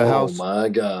 Remember the house? Oh my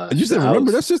God! You said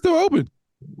remember that shit's still open.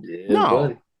 Yeah, no,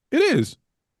 buddy. It is.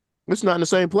 It's not in the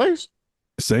same place.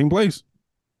 Same place.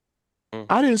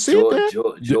 I didn't see it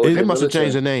there. They must have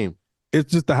changed the name.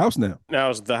 It's just the house now.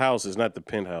 Now it's the house. It's not the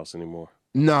penthouse anymore.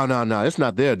 No. It's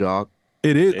not there, dog.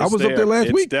 It is. I was up there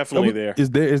last week. It's definitely there. It's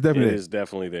there. It's definitely there. It is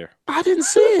definitely there. I didn't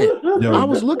see it. Yo, I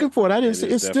was looking for it. I didn't see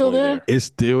it. It's still there. It's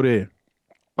still there.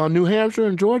 On New Hampshire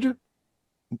and Georgia?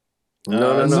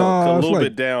 No. A little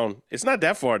bit down. It's not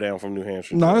that far down from New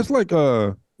Hampshire. No, it's like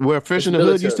where Fish in the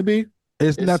Hood used to be.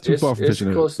 It's not too far from Fish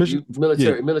in the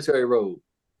Hood. Military Road.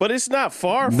 But it's not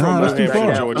far from Nah, New that's too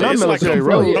Hampshire, far. Georgia. It's like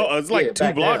it's like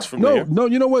 2 blocks from there. No,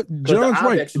 you know what? John's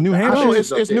right. New Hampshire. No,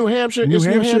 it's New Hampshire. New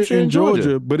Hampshire and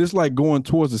Georgia, but it's like going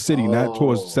towards the city, not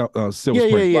towards Silver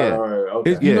Spring. Yeah.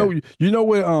 Okay. You know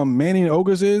where Manny and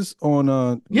Ogres is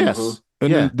on yes.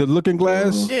 The Looking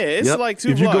Glass. Yeah, it's like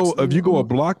 2 blocks. If you go a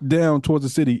block down towards the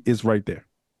city, it's right there.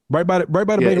 Right by the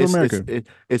Bank of America.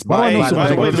 It's by the way,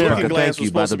 the America. Looking Glass was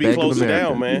supposed to be closing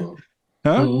down, man.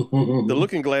 Huh? The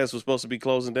Looking Glass was supposed to be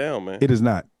closing down, man. It is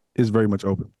not. It's very much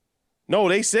open. No,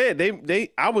 they said they.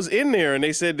 I was in there and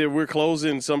they said that we're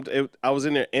closing I was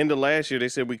in there end of last year. They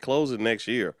said we close it next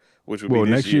year, which would be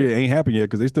next year. It ain't happened yet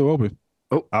because they still open.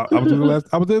 Oh, I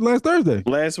was there last Thursday.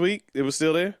 Last week it was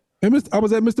still there. I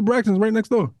was at Mr. Braxton's right next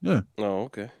door. Yeah. Oh,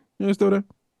 okay. Yeah, it's still there.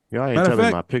 Y'all ain't telling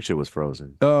me my picture was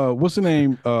frozen. What's the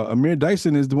name? Amir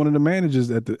Dyson is one of the managers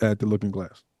at the Looking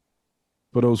Glass.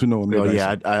 For those who know Amir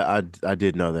Dyson. Yeah, I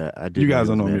did know that. I did. You guys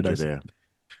don't know Amir Dyson.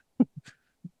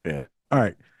 Yeah. All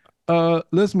right.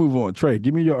 Let's move on. Trey,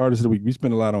 give me your artist of the week. We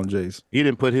spent a lot on Jay's. He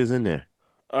didn't put his in there.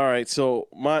 All right. So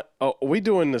we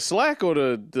doing the Slack or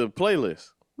the playlist?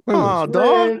 Oh,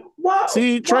 dog.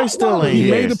 See, Trey still ain't here.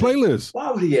 He made the playlist.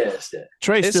 Why would he ask that?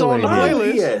 Trey still ain't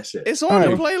here. It's on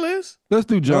the playlist. Let's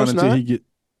do John until he get.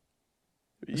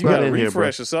 You got to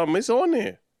refresh or something. It's on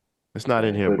there. It's not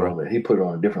in here, bro. He put it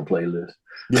on a different playlist.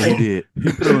 Yeah, he did.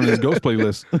 He put it on his ghost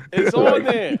playlist. It's on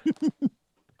there.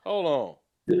 Hold on.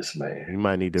 This man. You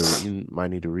might need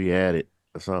to re-add it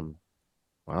or something.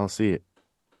 I don't see it.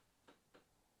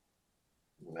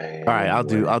 Man, all right,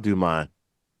 I'll do mine.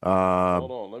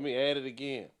 Hold on, let me add it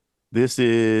again. This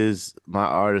is my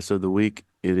artist of the week.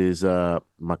 It is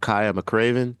Micaiah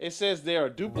McCraven. It says there are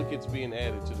duplicates being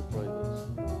added to the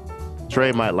playlist.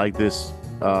 Trey might like this.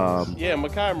 Yeah,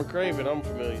 Micaiah McCraven, I'm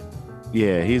familiar.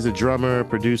 Yeah, he's a drummer,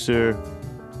 producer,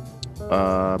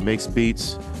 makes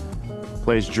beats,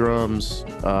 plays drums,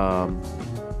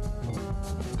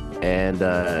 and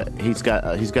he's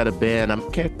got a band. I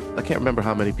can't remember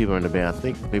how many people are in the band. I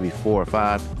think maybe 4 or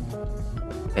 5.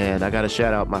 And I got to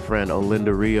shout out my friend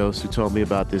Olinda Rios, who told me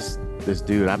about this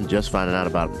dude. I'm just finding out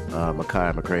about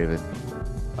Micaiah McCraven.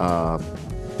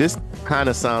 This kind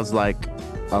of sounds like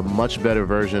a much better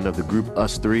version of the group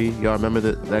Us 3. Y'all remember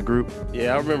that group?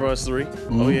 Yeah, I remember Us 3.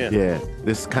 Mm-hmm. Oh, yeah. Yeah,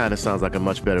 this kind of sounds like a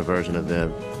much better version of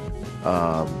them.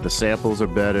 The samples are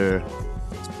better.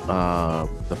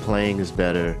 The playing is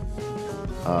better.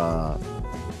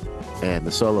 And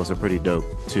the solos are pretty dope,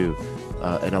 too.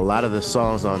 And a lot of the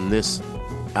songs on this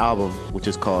album, which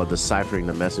is called Deciphering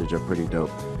the Message, are pretty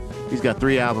dope. He's got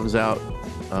 3 albums out.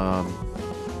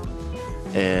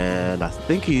 And I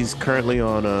think he's currently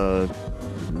on a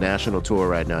national tour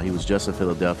right now. He was just in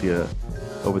Philadelphia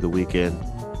over the weekend.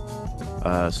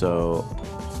 So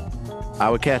I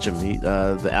would catch him.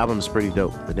 The album is pretty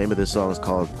dope. The name of this song is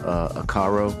called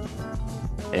Akaro,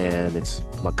 and it's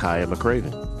Micaiah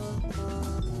McCraven.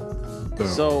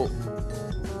 So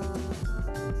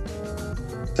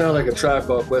sound like a Tribe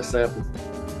Called Quest sample.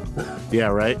 Yeah,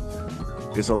 right?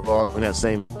 It's along in that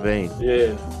same vein.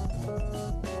 Yeah.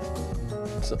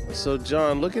 So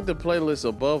John, look at the playlist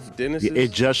above Dennis's.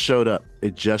 It just showed up.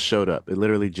 It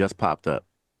literally just popped up.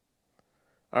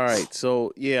 All right,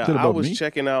 so yeah, I was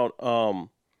checking out on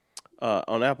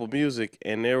Apple Music,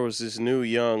 and there was this new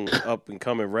young up and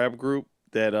coming rap group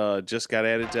that just got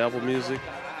added to Apple Music.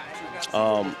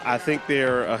 I think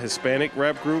they're a Hispanic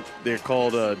rap group. They're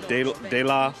called De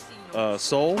La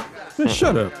Soul. Man,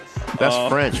 shut up. That's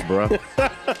French, bro.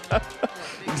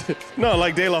 No,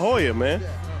 like De La Hoya, man.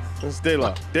 It's De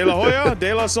La Hoya,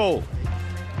 De La Soul.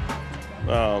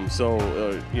 You know,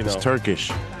 it's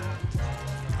Turkish.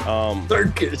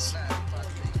 Turkish.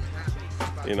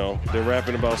 You know, they're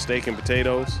rapping about steak and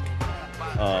potatoes.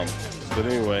 But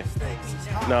anyway,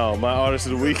 no, my artist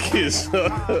of the week is.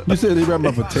 You said they rap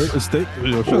about steak?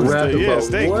 Yeah,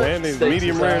 steak, man.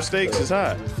 Medium rare steaks is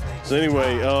hot. So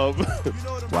anyway,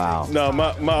 wow. No,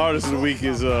 my artist of the week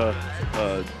is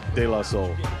De La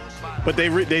Soul. But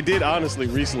they did honestly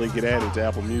recently get added to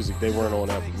Apple Music. They weren't on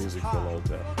Apple Music for a long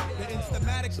time.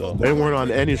 So they weren't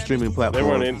on any streaming platform. They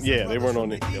weren't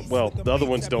on it. Well, the other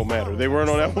ones don't matter. They weren't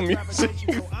on Apple Music.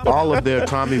 All of their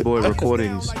Tommy Boy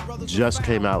recordings just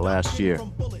came out last year.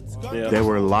 Yeah. They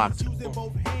were locked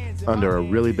under a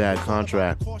really bad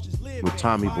contract with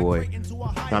Tommy Boy.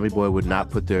 Tommy Boy would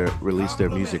not release their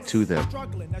music to them.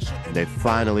 And they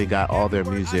finally got all their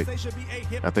music,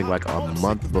 I think like a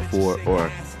month before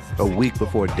or a week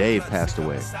before Dave passed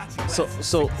away.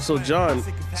 So John,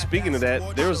 speaking of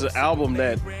that, there was an album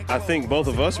that I think both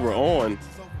of us were on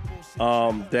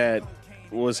that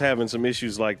was having some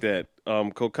issues like that.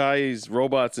 Kokai's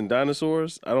Robots and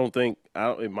Dinosaurs.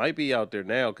 It might be out there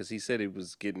now because he said he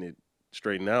was getting it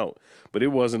straightened out, but it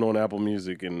wasn't on Apple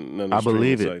Music and none of the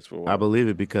streaming sites for a while. I believe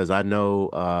it because I know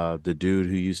the dude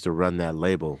who used to run that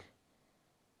label,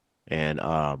 and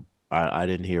I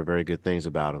didn't hear very good things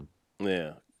about him.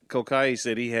 Yeah. Kokai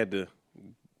said he had to,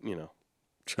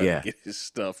 try to get his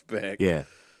stuff back. Yeah.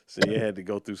 So he had to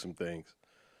go through some things.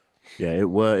 Yeah, it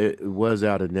was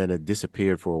out and then it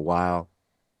disappeared for a while.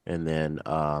 And then,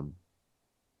 I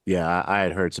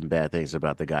had heard some bad things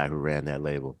about the guy who ran that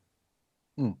label.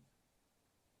 All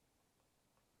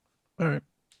right.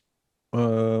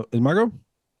 Is my go?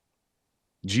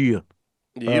 Gia.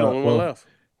 Yeah, you the only one left.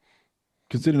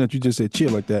 Considering that you just said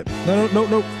chill like that. No.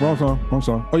 Wrong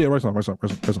song. Oh yeah, right song. No.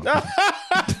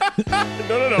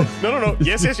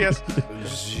 Yes.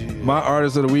 My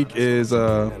artist of the week is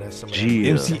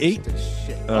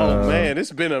MC8. Oh man,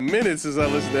 it's been a minute since I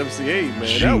listened to MC8, man.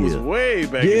 Gia. That was way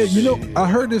back. Yeah, I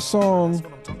heard this song.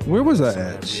 Where was I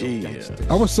at? Gia.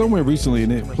 I was somewhere recently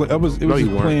and it was just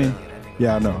playing.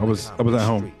 Yeah, I know. I was at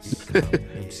home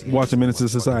watching Menace to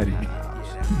Society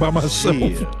by myself.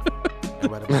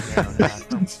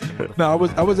 No, I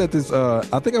was at this.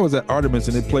 I think I was at Artemis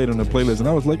and it played on the playlist, and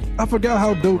I was like, I forgot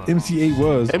how dope MC8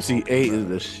 was. MC8 is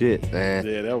the shit, man.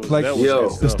 Yeah, that was like that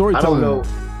was the storytelling.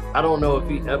 I don't know if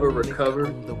he ever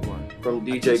recovered from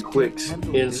DJ Quick's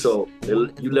insult.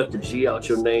 You left the G out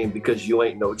your name because you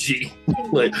ain't no G.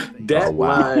 Like that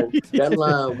line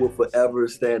will forever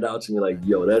stand out to me. Like,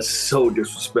 yo, that's so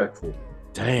disrespectful.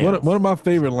 Damn. One of my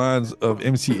favorite lines of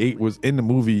MC8 was in the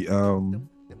movie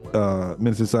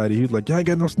Men's Society. He was like, "Y'all ain't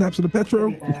got no snaps in the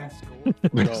Petro."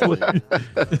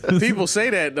 People say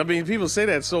that. I mean, people say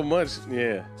that so much.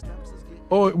 Yeah.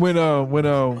 Oh,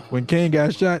 when Kane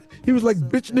got shot, he was like,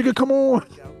 "Bitch, nigga, come on."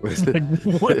 Like,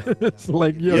 what? It's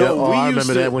like, yo, I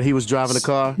remember that when he was driving the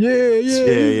car.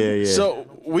 Yeah. So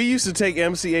we used to take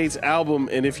MC8's album,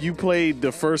 and if you played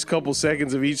the first couple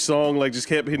seconds of each song, like just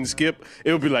kept hitting skip,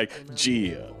 it would be like,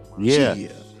 Gia. You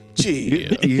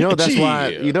know that's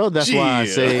why I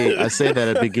say that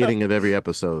at the beginning of every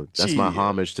episode. That's my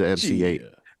homage to MC8.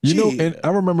 You know, and I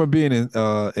remember being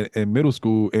in middle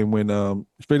school, and when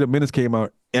Straight Up Menace came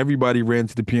out, everybody ran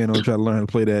to the piano and tried to learn how to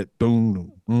play that.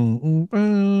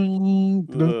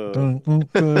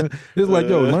 It's like,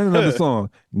 yo, learn another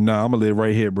song. Nah, I'm gonna live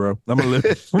right here, bro. I'm gonna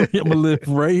live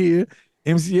right here.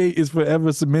 MC8 is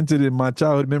forever cemented in my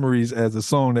childhood memories as a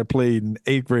song that played in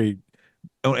 8th grade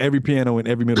on every piano in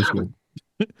every middle school.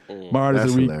 My artist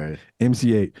of the week, hilarious.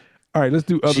 MC8. All right, let's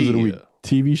do others of the week.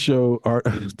 TV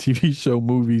show,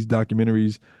 movies,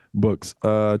 documentaries, books.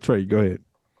 Trey, go ahead.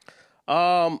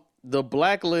 The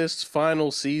Blacklist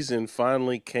final season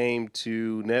finally came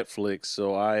to Netflix,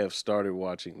 so I have started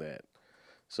watching that.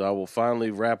 So I will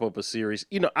finally wrap up a series.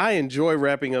 You know, I enjoy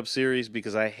wrapping up series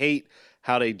because I hate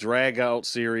how they drag out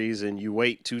series and you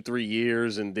wait 2-3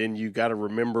 years and then you got to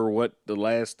remember what the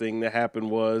last thing that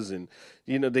happened was. And,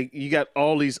 you know, you got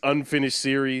all these unfinished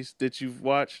series that you've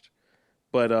watched.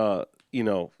 But, you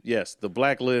know, yes, The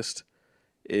Blacklist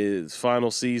is final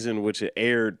season, which it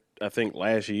aired, I think,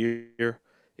 last year,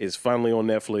 is finally on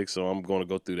Netflix. So I'm going to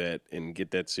go through that and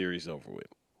get that series over with.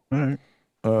 All right.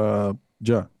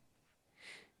 John.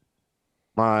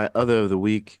 My other of the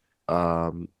week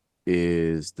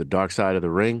is The Dark Side of the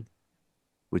Ring,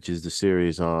 which is the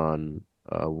series on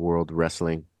world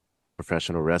wrestling,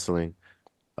 professional wrestling.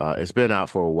 It's been out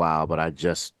for a while, but I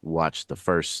just watched the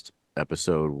first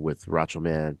episode with Macho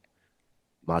Man.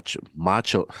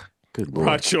 Good Lord.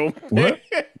 Macho Man.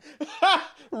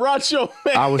 Macho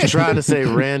Man. I was trying to say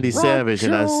Randy Savage,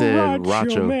 and I said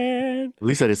Macho Man. At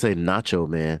least I didn't say Nacho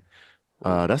Man.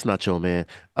 That's Nacho Man.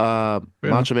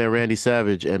 Macho Man Randy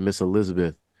Savage and Miss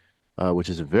Elizabeth, which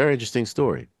is a very interesting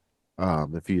story.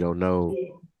 If you don't know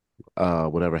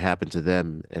whatever happened to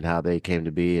them and how they came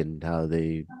to be and how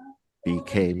they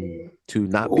became to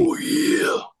not be. Oh,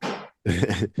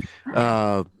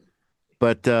 yeah.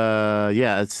 But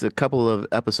yeah, it's a couple of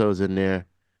episodes in there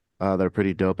that are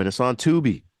pretty dope, and it's on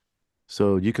Tubi,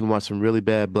 so you can watch some really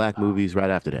bad black movies right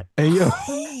after that. Hey yo,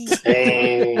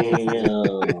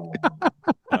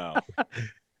 Wow.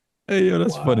 Hey yo,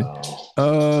 that's funny.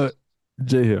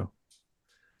 J Hill.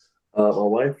 My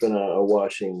wife and I are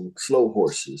watching Slow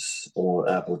Horses on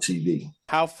Apple TV.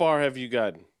 How far have you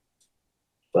gotten?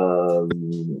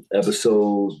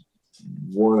 Episode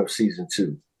 1 of season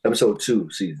 2. Episode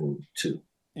 2, season 2.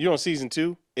 You on season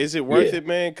 2? Is it worth it,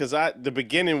 man? Because the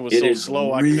beginning was so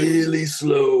slow. Really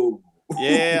slow.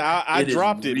 Yeah, I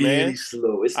dropped it, man. Really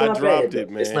slow. It's not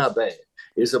bad, man. It's not bad.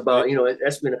 It's about, you know,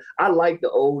 that's been. I like the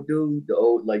old dude,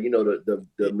 like, you know,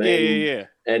 the main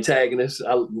antagonist.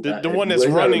 The one that's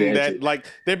running that, like,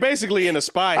 they're basically in a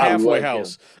spy halfway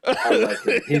house. I like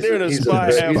him. They're in a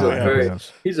spy halfway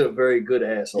house. He's a very good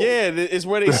asshole. Yeah, it's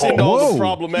where they send all the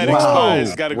problematic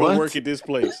spies got to go work at this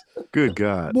place. Good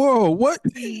God. Whoa, what?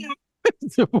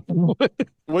 What?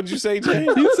 What'd you say, Jay?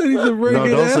 You said he's a very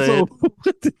good asshole.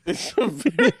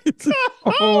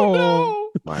 Oh, no.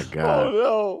 My God. Oh,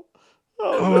 no.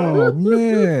 Oh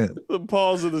man! The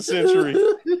pause of the century.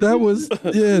 That was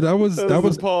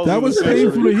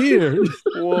painful to hear.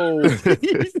 Whoa!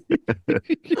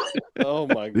 Oh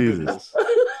my goodness!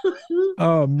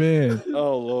 Oh man!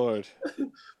 Oh Lord!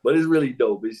 But it's really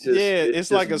dope. It's just it's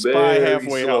like a spy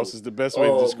halfway house is the best way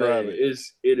to describe it.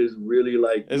 It is really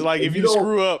like it's like if you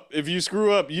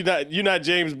screw up, you're not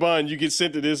James Bond. You get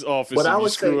sent to this office. But I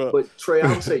would say, Trey,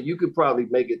 I would say you could probably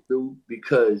make it through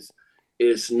because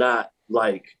it's not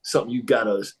like something you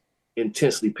gotta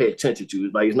intensely pay attention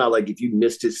to. Like, it's not like if you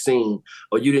missed his scene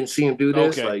or you didn't see him do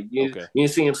this, like you didn't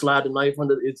see him slide the knife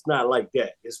under. It's not like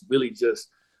that. It's really just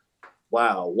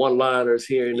one-liners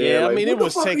here and there. Yeah, like, I mean, it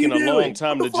was taking a long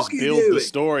time to just build the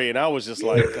story, and I was just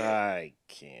like, I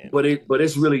can't. But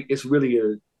it's really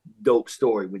a dope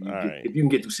story when you if you can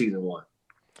get to season 1.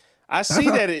 I see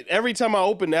that every time I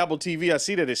open Apple TV, I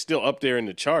see that it's still up there in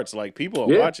the charts. Like, people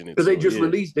are watching it. Because they just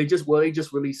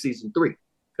released season 3.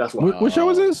 That's why. What show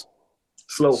is this?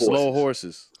 Slow Horses. Slow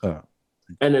Horses. Oh.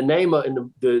 And the name of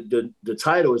and the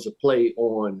title is a play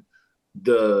on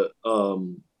the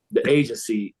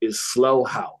agency is Slow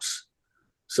House.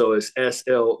 So it's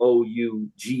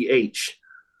SLOUGH.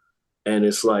 And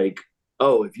it's like,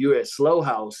 oh, if you're at Slow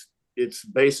House, it's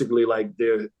basically like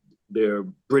their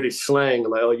British slang,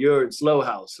 like, oh, you're in Slow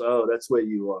House. Oh, that's where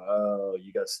you are. Oh,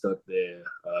 you got stuck there.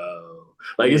 Oh,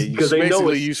 like it's because they know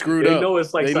you screwed up. They know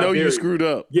it's like they know you screwed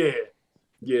up. Yeah,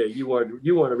 you weren't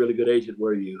a really good agent,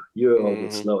 were you? You're over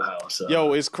at Slow House.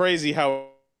 Yo, it's crazy how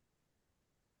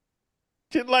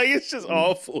like it's just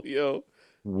awful, yo.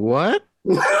 What?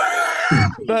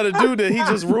 Not a dude that he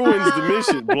just ruins the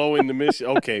mission, blowing the mission.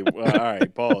 Okay, all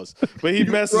right, pause. But he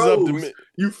messes up the mission.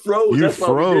 You froze. You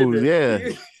froze, yeah.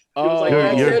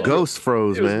 Your ghost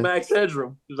froze, man. It was Max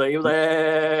Headroom. He was like,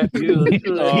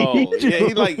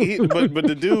 but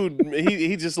the dude,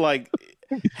 he just like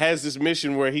has this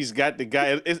mission where he's got the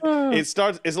guy.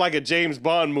 It's like a James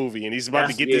Bond movie, and he's about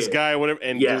to get this guy or whatever,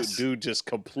 and dude just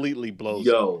completely blows.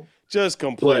 Just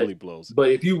completely blows.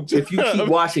 But if you keep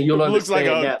watching, you'll understand. Looks like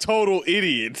a total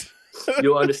idiot.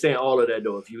 You'll understand all of that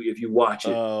though if you watch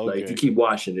it. Okay. Like if you keep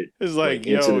watching it, it's like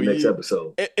into the next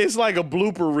episode. It's like a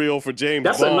blooper reel for James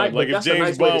Bond. If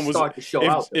James Bond was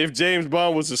if James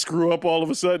Bond was to screw up all of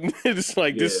a sudden, it's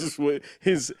like this is what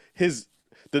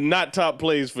the not top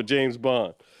plays for James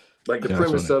Bond. Like the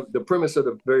premise of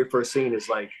the very first scene is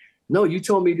like, no, you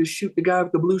told me to shoot the guy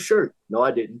with the blue shirt. No,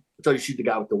 I didn't. I told you to shoot the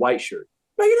guy with the white shirt.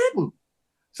 No, you didn't.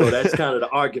 So that's kind of the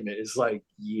argument. It's like,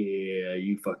 yeah,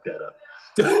 you fucked that up.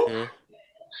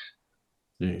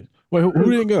 Yeah. Wait,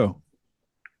 who didn't go?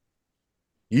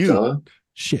 You.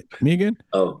 Shit, me again?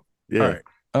 Oh, yeah.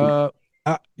 All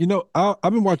right.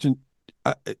 I've been watching.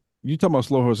 You talking about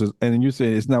Slow Horses, and then you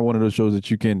say it's not one of those shows that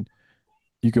you can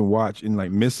watch and like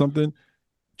miss something.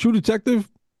 True Detective.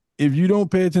 If you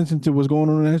don't pay attention to what's going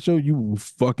on in that show, you will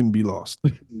fucking be lost.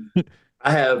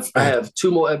 I have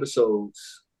 2 more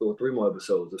episodes or 3 more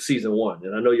episodes of season 1,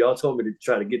 and I know y'all told me to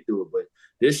try to get through it, but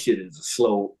this shit is a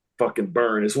slow fucking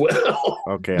burn as well.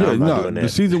 Okay, I'm not doing that.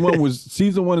 Season 1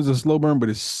 is a slow burn, but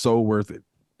it's so worth it.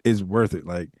 It's worth it.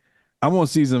 Like I'm on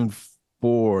season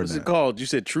 4. What's it called? You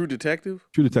said True Detective?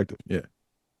 True Detective, yeah.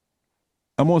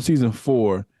 I'm on season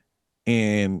 4,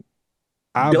 and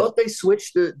don't they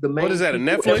switch the main? What is that? A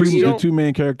Netflix? The 2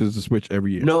 main characters to switch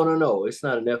every year. No. It's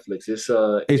not a Netflix. It's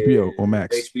HBO or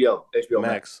Max. HBO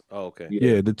Max. Oh, okay.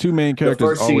 Yeah, the 2 main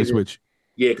characters always switch.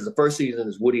 Yeah, because the first season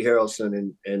is Woody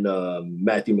Harrelson and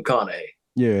Matthew McConaughey.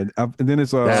 Yeah, and then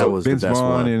it's Vince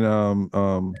Vaughn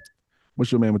and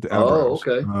what's your man with the eyebrows? Oh,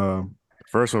 okay. The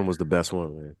first one was the best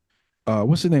one, man.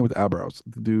 What's his name with the eyebrows?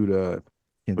 The dude. What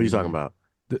are you talking about?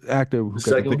 The actor who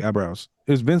got the thick eyebrows.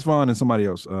 It's Vince Vaughn and somebody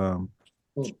else.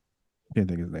 Can't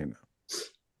think of his name now.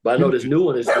 But I know this new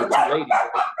one is the 2 ladies.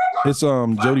 It's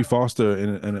Jodie Foster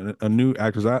and a new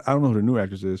actress. I don't know who the new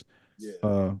actress is.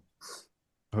 Yeah.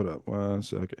 Hold up 1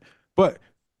 second. But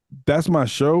that's my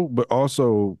show. But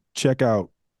also check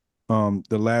out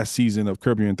the last season of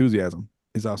Curb Your Enthusiasm.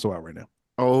 It's also out right now.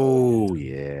 Oh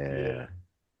yeah.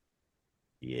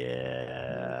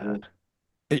 Yeah.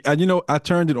 I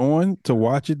turned it on to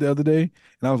watch it the other day,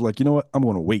 and I was like, you know what? I'm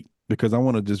going to wait because I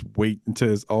want to just wait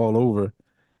until it's all over,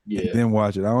 and then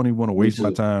watch it. I don't even want to waste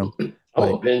my time. I'm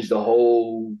gonna binge the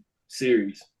whole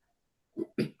series.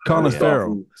 Colin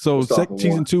Farrell. So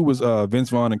season 2 was Vince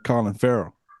Vaughn and Colin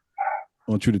Farrell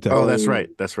on True Detective. Oh, that's right.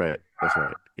 Yeah.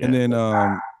 And then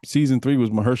season 3 was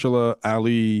Mahershala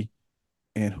Ali,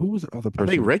 and who was the other person?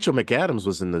 I think Rachel McAdams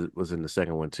was in the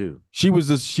second one too. She was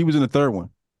in the third one.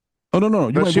 Oh no!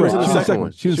 She was in the second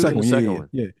one. She was in the second one.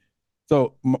 Yeah.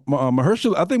 So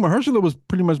Mahershala, I think Mahershala was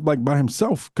pretty much like by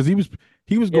himself because he was going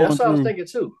through. That's what I was thinking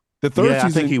too. The third season,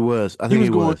 I think he was.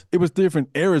 It was different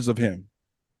eras of him.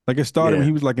 Like it started when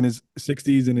he was like in his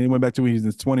 60s, and then he went back to when he was in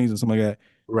his 20s or something like that.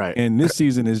 Right. And this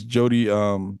season is Jodie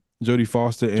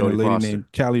Foster and a lady named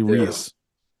Callie Reese.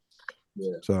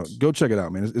 Yeah. So go check it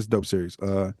out, man. It's a dope series.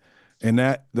 And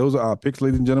those are our picks,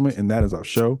 ladies and gentlemen, and that is our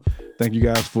show. Thank you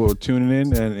guys for tuning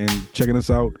in and checking us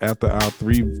out after our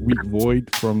 3-week void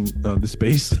from the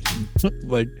space.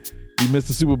 Like we missed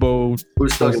the Super Bowl. We're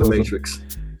stuck in the Matrix.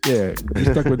 Yeah,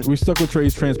 we stuck with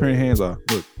Trey's transparent hands off.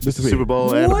 Look, Super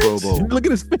Bowl and the Pro Bowl. Look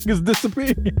at his fingers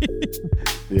disappear.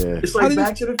 Yeah, it's like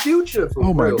Back to the Future.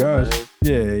 Oh my gosh.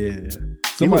 Man. Yeah.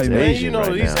 Somebody man,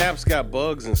 these apps got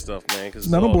bugs and stuff, man.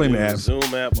 No, don't blame the app. Zoom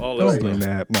app, all that. Don't blame the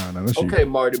app. No, that's you. Okay,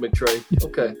 Marty McTray.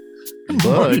 Okay.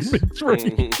 Bugs.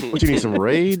 What you need? Some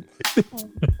raid?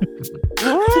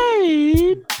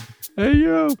 Raid. Hey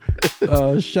yo!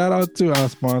 Shout out to our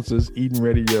sponsors: Eden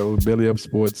Radio, Belly Up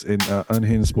Sports, and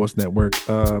Unhinged Sports Network.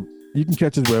 You can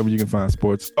catch us wherever you can find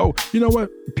sports. Oh, you know what?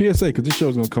 PSA, because this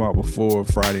show's going to come out before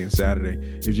Friday and Saturday.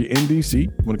 If you're in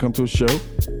DC, when it comes to a show,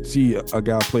 see a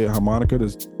guy play a harmonica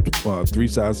that's 3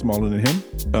 sizes smaller than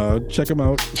him, check him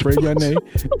out. Fred Yane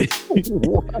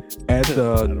at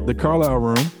the Carlisle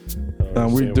Room.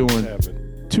 We're doing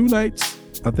 2 nights.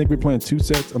 I think we're playing 2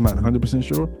 sets. I'm not 100%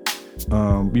 sure.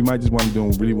 We might just want to do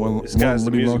really one. This guy's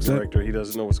the really music director. He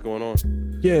doesn't know what's going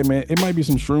on. Yeah, man. It might be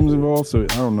some shrooms involved, so I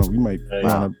don't know. We might wind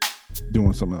up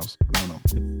doing something else. I don't know.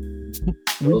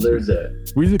 Well, there's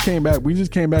that. We just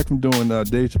came back from doing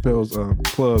Dave Chappelle's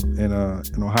club in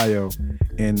Ohio,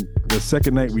 and the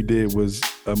second night we did was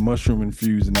a mushroom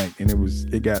infused night, and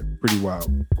it got pretty wild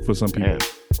for some people.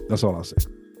 That's all I'll say.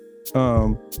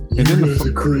 And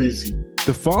then crazy.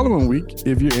 The following week,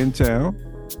 if you're in town,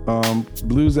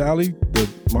 Blues Alley, the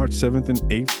March 7th and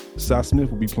 8th, Cy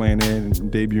Smith will be playing there and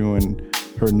debuting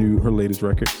her latest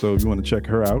record. So if you want to check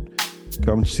her out,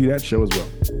 come see that show as well.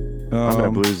 I'm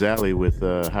at Blues Alley with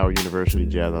Howard University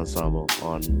Jazz Ensemble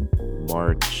on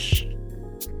March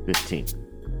 15th.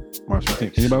 March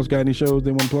 15th. Anybody else got any shows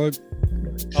they want to plug?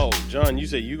 Oh, John, you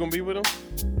say you gonna be with him?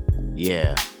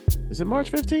 Yeah. Is it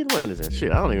March 15th? When is that?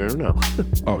 Shit, I don't even know.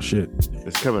 Oh, shit.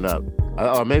 It's coming up.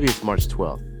 Or maybe it's March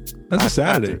 12th. That's a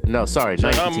Saturday. No, sorry,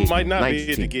 19th. John might not 19th.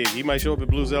 be at the gig. He might show up at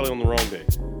Blues Alley on the wrong day.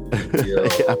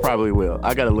 I probably will.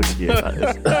 I got to look again.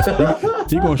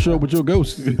 He going to show up with your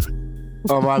ghost.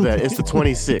 Oh, my bad. It's the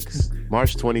 26th.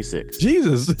 March 26th.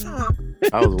 Jesus.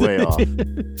 I was way off.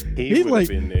 He's like,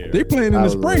 been there. They playing in the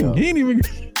spring. He ain't even...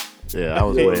 Yeah, I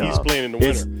was way off. He's playing in the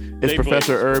winter. It's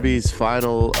Professor Irby's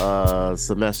final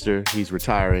semester. He's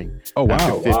retiring. Oh, wow.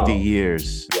 After 50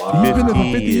 years. Wow. He's been there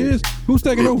for 50 years? Who's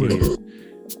taking over?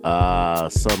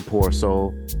 Some poor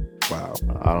soul. Wow.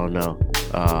 I don't know.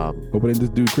 Hoping this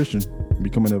dude Christian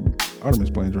becoming an Artemis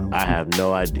playing drums. I have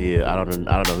no idea. I don't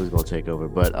know who's gonna take over.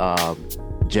 But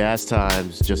Jazz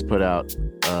Times just put out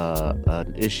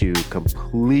an issue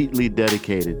completely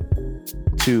dedicated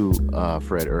to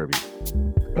Fred Irby.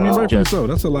 I mean, rightfully so.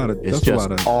 That's a lot of. It's that's just a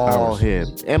lot of all hours. him,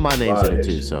 and my name's in it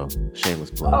too. So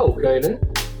shameless plug. Oh, okay then.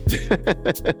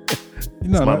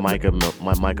 My Micah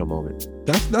moment.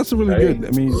 That's a really good.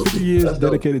 I mean, 50 years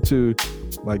dedicated to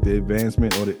like the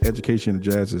advancement or the education of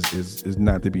jazz is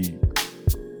not to be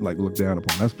like looked down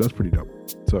upon. That's pretty dope.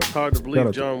 So hard to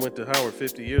believe John went to Howard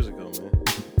 50 years ago, man.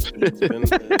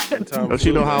 That time Don't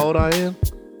you know how old I am?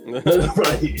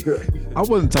 right. I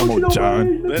wasn't talking about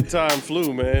John. That time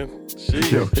flew, man.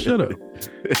 Yo, shut up.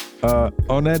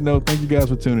 On that note, thank you guys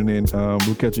for tuning in.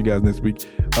 We'll catch you guys next week.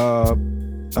 I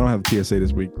don't have a PSA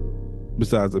this week.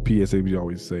 Besides the PSA we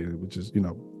always say, which is,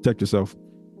 protect yourself.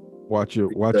 Watch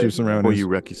your surroundings. Before you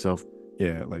wreck yourself.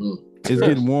 Yeah, like it's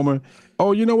getting warmer.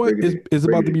 Oh, you know what? It's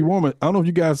about to be warmer. I don't know if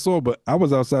you guys saw, but I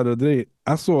was outside the other day.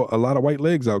 I saw a lot of white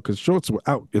legs out because shorts were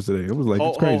out yesterday. It was like,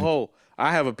 it's crazy.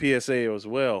 I have a PSA as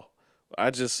well. I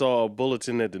just saw a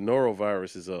bulletin that the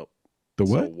norovirus is up. The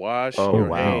what? So wash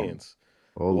your hands.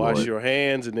 Oh, wash Lord. your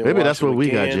hands and then maybe wash that's what we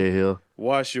again. got, Jay Hill.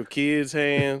 Wash your kids'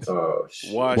 hands.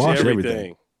 Wash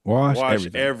everything. Wash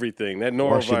everything. That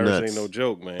norovirus ain't no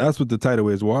joke, man. That's what the title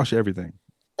is. Wash everything.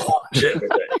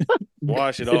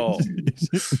 Wash it all.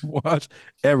 Wash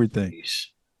everything.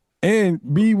 And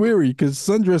be wary because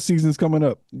sundress season's coming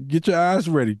up. Get your eyes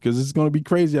ready because it's going to be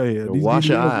crazy out here. Wash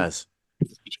your eyes.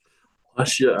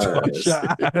 Wash your eyes. Wash your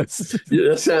eyes.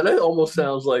 Yeah, that almost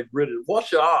sounds like British.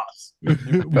 Wash your eyes. You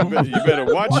better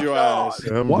watch your eyes.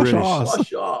 Wash your eyes.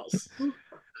 Wash your eyes.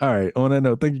 All right. On that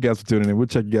note, thank you guys for tuning in. We'll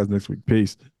check you guys next week.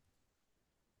 Peace.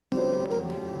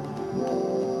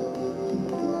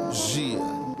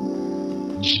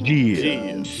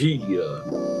 Yeah.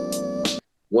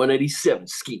 187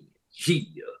 ski.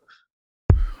 Yeah.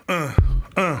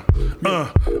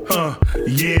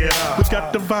 Yeah, we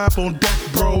got the vibe on deck,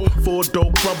 bro. 4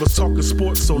 dope brothers talking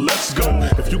sports, so let's go.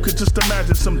 If you could just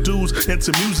imagine some dudes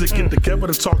into music get together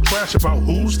to talk trash about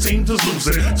whose team is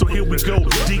losing. So here we go.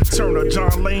 Deke Turner,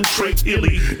 John Lane, Trey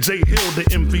Illy, Jay Hill, the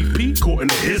MVP, according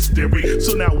to his theory.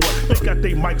 So now what? They got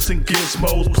their mics and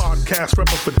gizmos. Podcast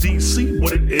rapper for DC,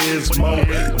 what it is, mo.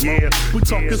 Yeah, we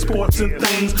talking sports and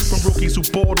things from rookies who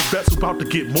ball to vets who about to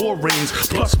get more rings,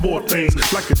 plus more things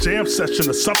like a jam session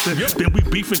or something. Then we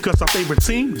beefing cause our favorite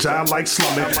team, John like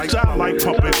slumming, John like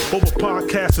puppet over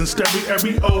podcasts and stereo.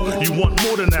 You want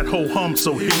more than that whole hum,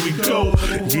 so here we go.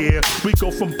 Yeah, we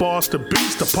go from bars to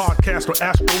beats to podcast or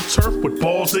AstroTurf with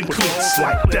balls and cleats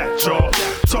like that, y'all.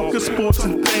 Talking sports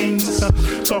and things,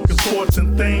 talking sports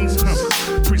and things.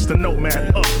 Preach the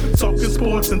nomad up. Talking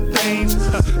sports and things,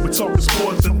 we're talking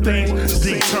sports and things.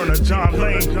 D. Turner, John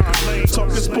Lane.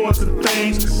 Talking sports and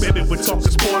things, baby, we're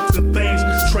talking sports and things.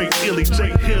 Trey Illy, J.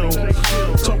 Hill.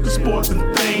 Talking sports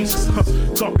and things,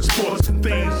 talking sports and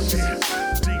things.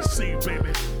 DC,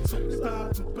 baby.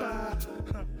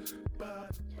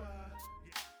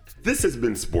 This has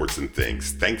been Sports and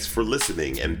Things. Thanks for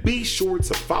listening, and be sure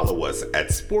to follow us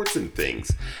at Sports and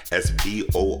Things,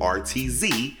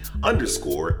 SPORTZ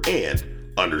 _and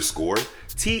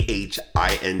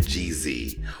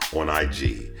 _THINGZ on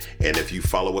IG. And if you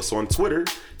follow us on Twitter,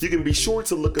 you can be sure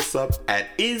to look us up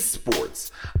at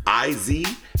IzSports,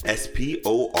 IZSPORTZ,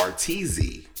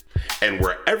 and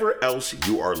wherever else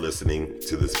you are listening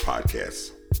to this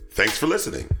podcast. Thanks for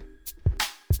listening.